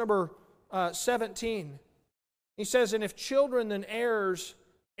to verse number 17. He says, and if children, then heirs,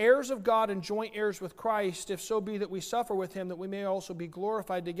 heirs of God and joint heirs with Christ, if so be that we suffer with Him, that we may also be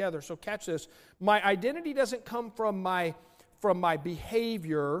glorified together. So catch this. My identity doesn't come from my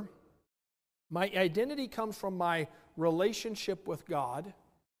behavior. My identity comes from my relationship with God.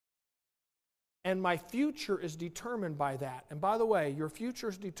 And my future is determined by that. And by the way, your future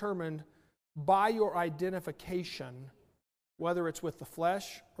is determined by your identification, whether it's with the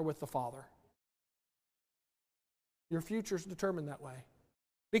flesh or with the Father. Your future is determined that way.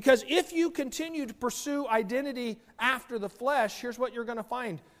 Because if you continue to pursue identity after the flesh, here's what you're going to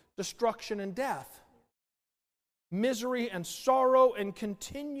find: destruction and death. Misery and sorrow, and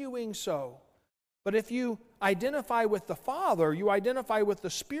continuing so. But if you identify with the Father, you identify with the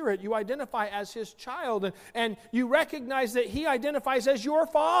Spirit, you identify as His child, and you recognize that He identifies as your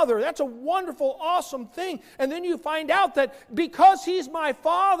Father. That's a wonderful, awesome thing. And then you find out that because He's my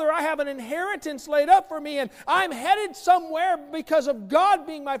Father, I have an inheritance laid up for me, and I'm headed somewhere because of God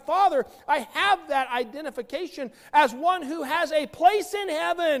being my Father. I have that identification as one who has a place in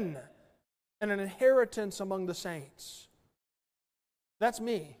heaven and an inheritance among the saints. That's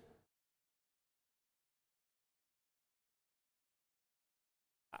me.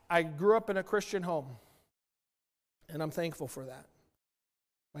 I grew up in a Christian home, and I'm thankful for that.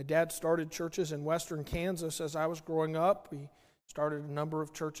 My dad started churches in western Kansas as I was growing up. We started a number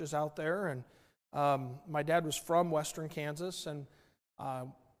of churches out there, and my dad was from western Kansas, and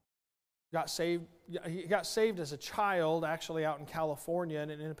got saved. He got saved as a child, actually out in California in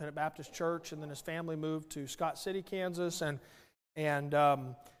an independent Baptist church, and then his family moved to Scott City, Kansas, and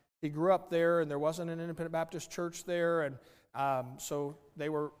he grew up there, and there wasn't an independent Baptist church there, and so they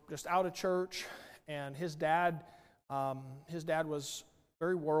were just out of church. And his dad was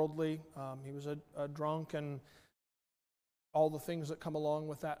very worldly. He was a drunk and all the things that come along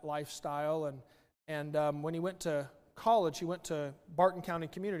with that lifestyle. And when he went to college, he went to Barton County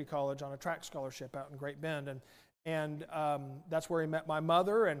Community College on a track scholarship out in Great Bend. And that's where he met my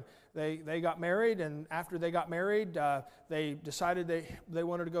mother, and they got married. And after they got married, they decided they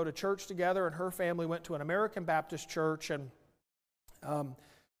wanted to go to church together, and her family went to an American Baptist church.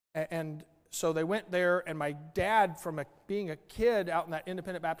 And so they went there, and my dad, being a kid out in that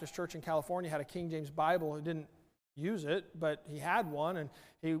independent Baptist church in California, had a King James Bible. He didn't use it, but he had one, and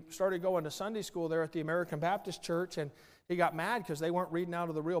he started going to Sunday school there at the American Baptist church, and he got mad because they weren't reading out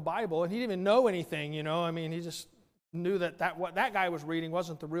of the real Bible, and he didn't even know anything, I mean, he just knew that what that guy was reading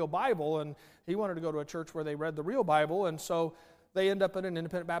wasn't the real Bible, and he wanted to go to a church where they read the real Bible, and so they end up in an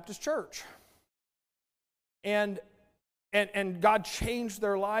independent Baptist church. And God changed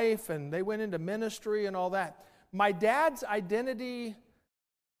their life, and they went into ministry and all that. My dad's identity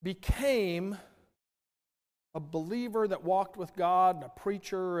became a believer that walked with God, and a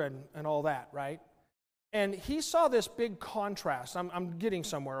preacher, and all that, right? And he saw this big contrast. I'm getting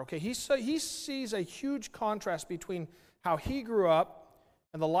somewhere, okay? He sees a huge contrast between how he grew up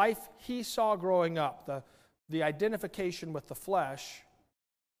and the life he saw growing up, the identification with the flesh,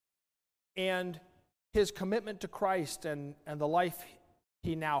 and his commitment to Christ and the life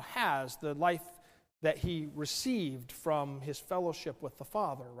he now has, the life that he received from his fellowship with the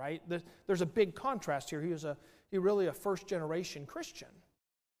Father, right? There's a big contrast here. He really a first-generation Christian.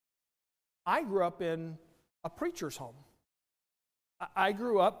 I grew up in a preacher's home. I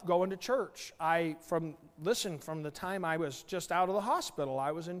grew up going to church. From the time I was just out of the hospital,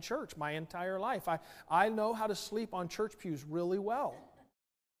 I was in church my entire life. I know how to sleep on church pews really well.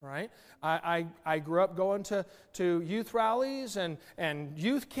 Right? I grew up going to youth rallies and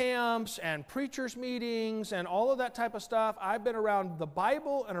youth camps and preachers' meetings and all of that type of stuff. I've been around the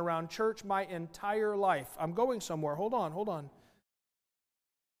Bible and around church my entire life. I'm going somewhere. Hold on.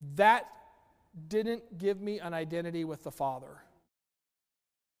 That didn't give me an identity with the Father.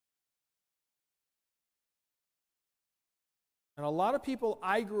 And a lot of people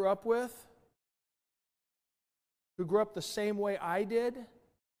I grew up with, who grew up the same way I did,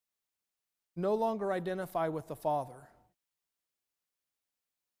 no longer identify with the Father.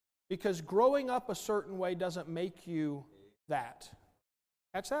 Because growing up a certain way doesn't make you that.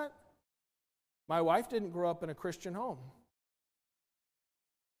 Catch that? My wife didn't grow up in a Christian home.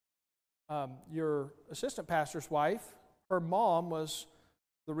 Your assistant pastor's wife, her mom was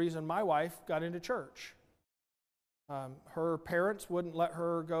the reason my wife got into church. Her parents wouldn't let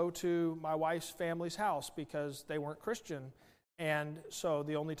her go to my wife's family's house because they weren't Christian. And so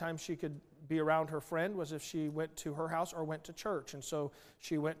the only time she could be around her friend was if she went to her house or went to church. And so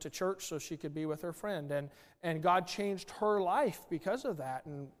she went to church so she could be with her friend. And God changed her life because of that.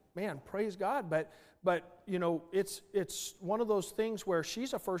 And man, praise God. But it's one of those things where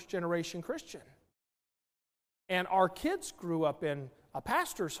she's a first-generation Christian. And our kids grew up in a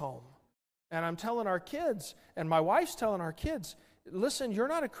pastor's home. And I'm telling our kids, and my wife's telling our kids, listen, you're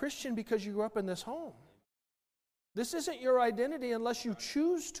not a Christian because you grew up in this home. This isn't your identity unless you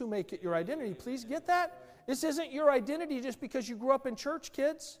choose to make it your identity. Please get that? This isn't your identity just because you grew up in church,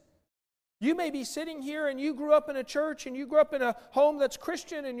 kids. You may be sitting here and you grew up in a church and you grew up in a home that's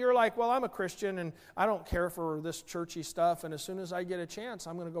Christian and you're like, well, I'm a Christian and I don't care for this churchy stuff, and as soon as I get a chance,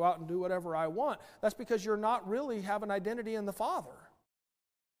 I'm going to go out and do whatever I want. That's because you're not really have an identity in the Father.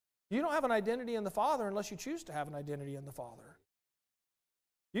 You don't have an identity in the Father unless you choose to have an identity in the Father.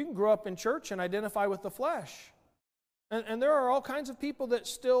 You can grow up in church and identify with the flesh. And there are all kinds of people that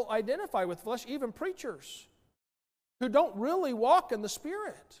still identify with flesh, even preachers, who don't really walk in the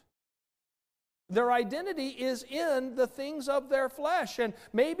Spirit. Their identity is in the things of their flesh. And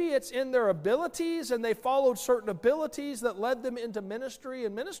maybe it's in their abilities, and they followed certain abilities that led them into ministry.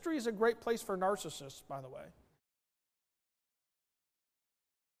 And ministry is a great place for narcissists, by the way.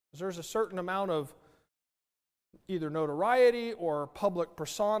 There's a certain amount of either notoriety or public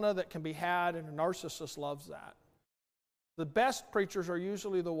persona that can be had, and a narcissist loves that. The best preachers are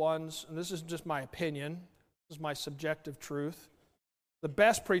usually the ones, and this is just my opinion, this is my subjective truth, the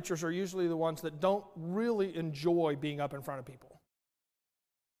best preachers are usually the ones that don't really enjoy being up in front of people.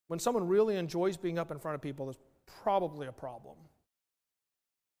 When someone really enjoys being up in front of people, there's probably a problem.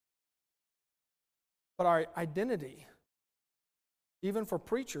 But our identity, even for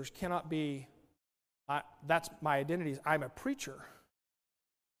preachers, cannot be, that's my identity, I'm a preacher.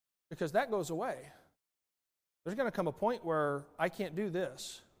 Because that goes away. There's going to come a point where I can't do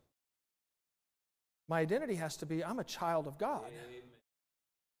this. My identity has to be, I'm a child of God. Amen.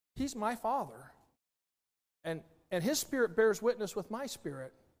 He's my Father. And His Spirit bears witness with my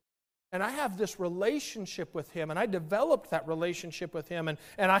spirit. And I have this relationship with Him, and I developed that relationship with Him, and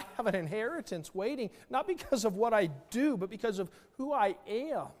I have an inheritance waiting, not because of what I do, but because of who I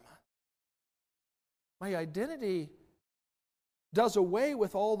am. My identity does away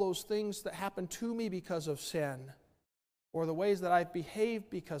with all those things that happen to me because of sin, or the ways that I've behaved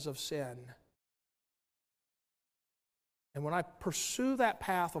because of sin. And when I pursue that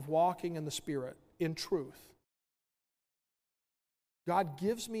path of walking in the Spirit, in truth, God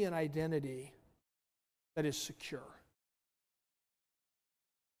gives me an identity that is secure.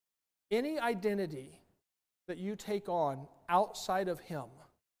 Any identity that you take on outside of Him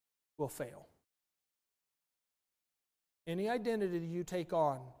will fail. Any identity that you take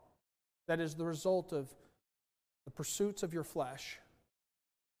on that is the result of the pursuits of your flesh,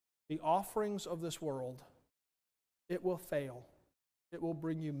 the offerings of this world, it will fail. It will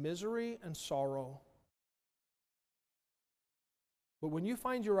bring you misery and sorrow. But when you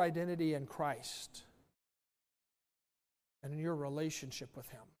find your identity in Christ and in your relationship with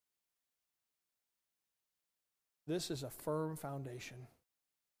Him, this is a firm foundation.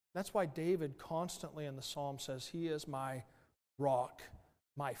 That's why David constantly in the Psalm says, He is my rock,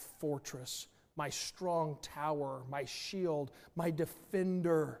 my fortress, my strong tower, my shield, my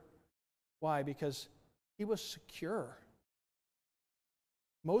defender. Why? Because he was secure.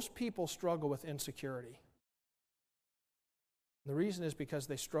 Most people struggle with insecurity. The reason is because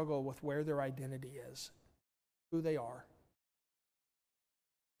they struggle with where their identity is, who they are.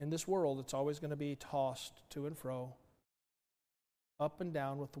 In this world, it's always going to be tossed to and fro, up and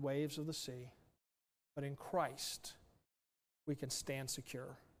down with the waves of the sea. But in Christ, we can stand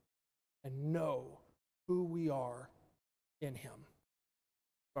secure and know who we are in Him.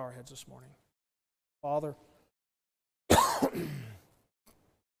 Bow our heads this morning. Father,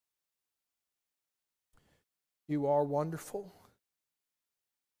 You are wonderful.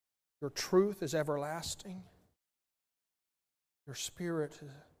 Your truth is everlasting. Your Spirit,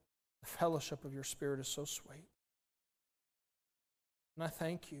 the fellowship of Your Spirit is so sweet. And I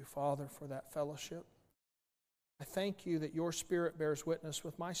thank You, Father, for that fellowship. I thank You that Your Spirit bears witness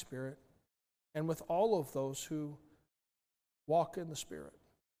with my spirit and with all of those who walk in the Spirit.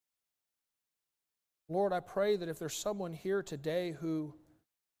 Lord, I pray that if there's someone here today who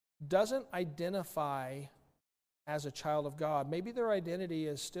doesn't identify as a child of God, maybe their identity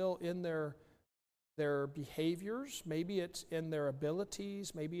is still in their behaviors, maybe it's in their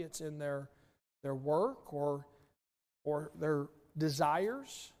abilities, maybe it's in their work or their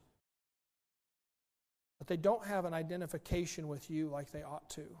desires, but they don't have an identification with You like they ought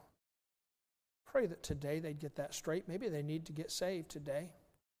to. Pray that today they'd get that straight. Maybe they need to get saved today.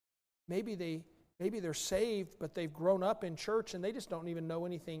 Maybe they're saved, but they've grown up in church and they just don't even know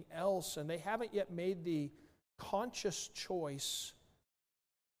anything else, and they haven't yet made the conscious choice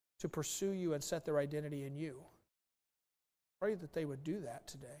to pursue You and set their identity in You. Pray that they would do that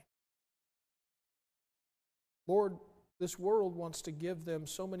today. Lord, this world wants to give them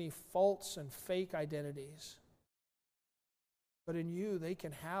so many false and fake identities. But in You, they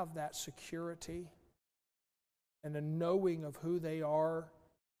can have that security and a knowing of who they are,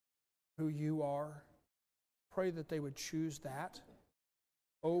 who You are. Pray that they would choose that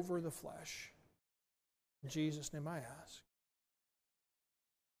over the flesh. In Jesus' name I ask.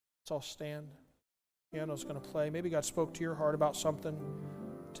 Let's all stand. Piano's going to play. Maybe God spoke to your heart about something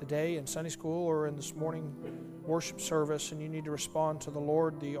today in Sunday school or in this morning worship service, and you need to respond to the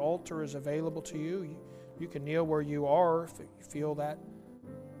Lord. The altar is available to you. You can kneel where you are if you feel that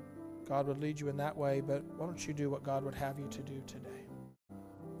God would lead you in that way, but why don't you do what God would have you to do today?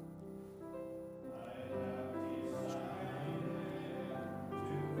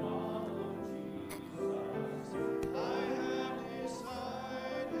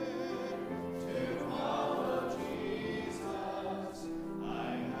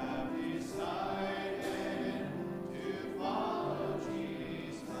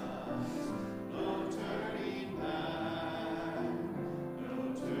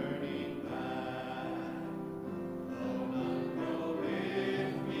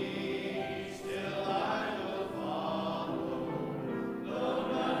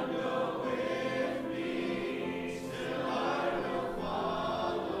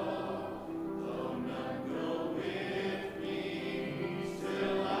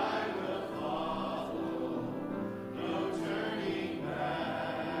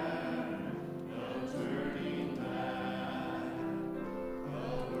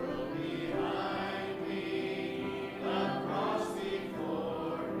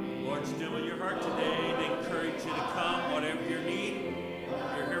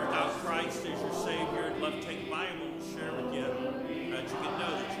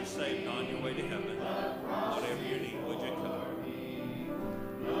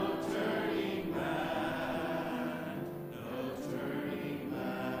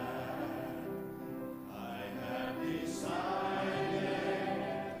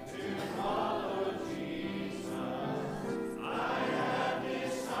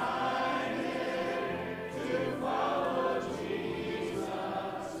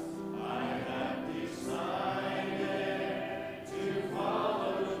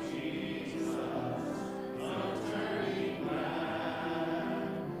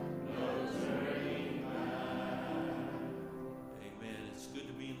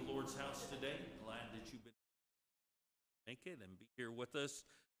 make it and be here with us.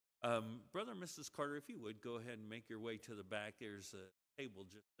 Brother and Mrs. Carter, if you would, go ahead and make your way to the back. There's a table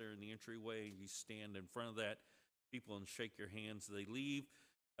just there in the entryway. You stand in front of that, people, and shake your hands as they leave.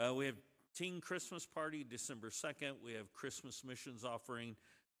 We have Teen Christmas Party December 2nd. We have Christmas Missions Offering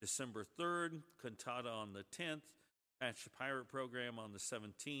December 3rd, Cantata on the 10th, Patch the Pirate Program on the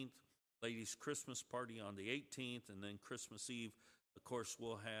 17th, Ladies' Christmas Party on the 18th, and then Christmas Eve, of course,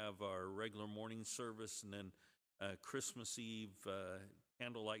 we'll have our regular morning service, and then Christmas Eve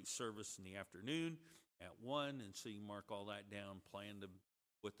candlelight service in the afternoon at 1, and so you mark all that down, plan to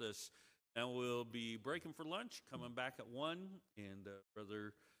with us. And we'll be breaking for lunch, coming back at 1, and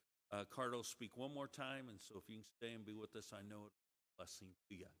Brother Carter will speak one more time, and so if you can stay and be with us, I know it's a blessing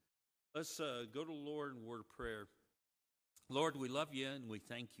to you. Let's go to the Lord in word of prayer. Lord, we love you, and we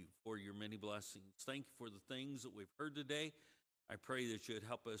thank you for your many blessings. Thank you for the things that we've heard today. I pray that you'd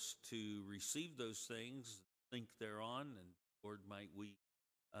help us to receive those things, think thereon, and Lord, might we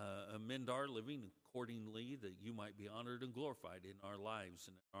amend our living accordingly, that you might be honored and glorified in our lives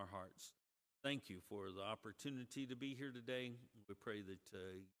and in our hearts. Thank you for the opportunity to be here today. We pray that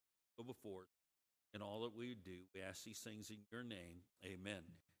you go before us in all that we do. We ask these things in your name. Amen.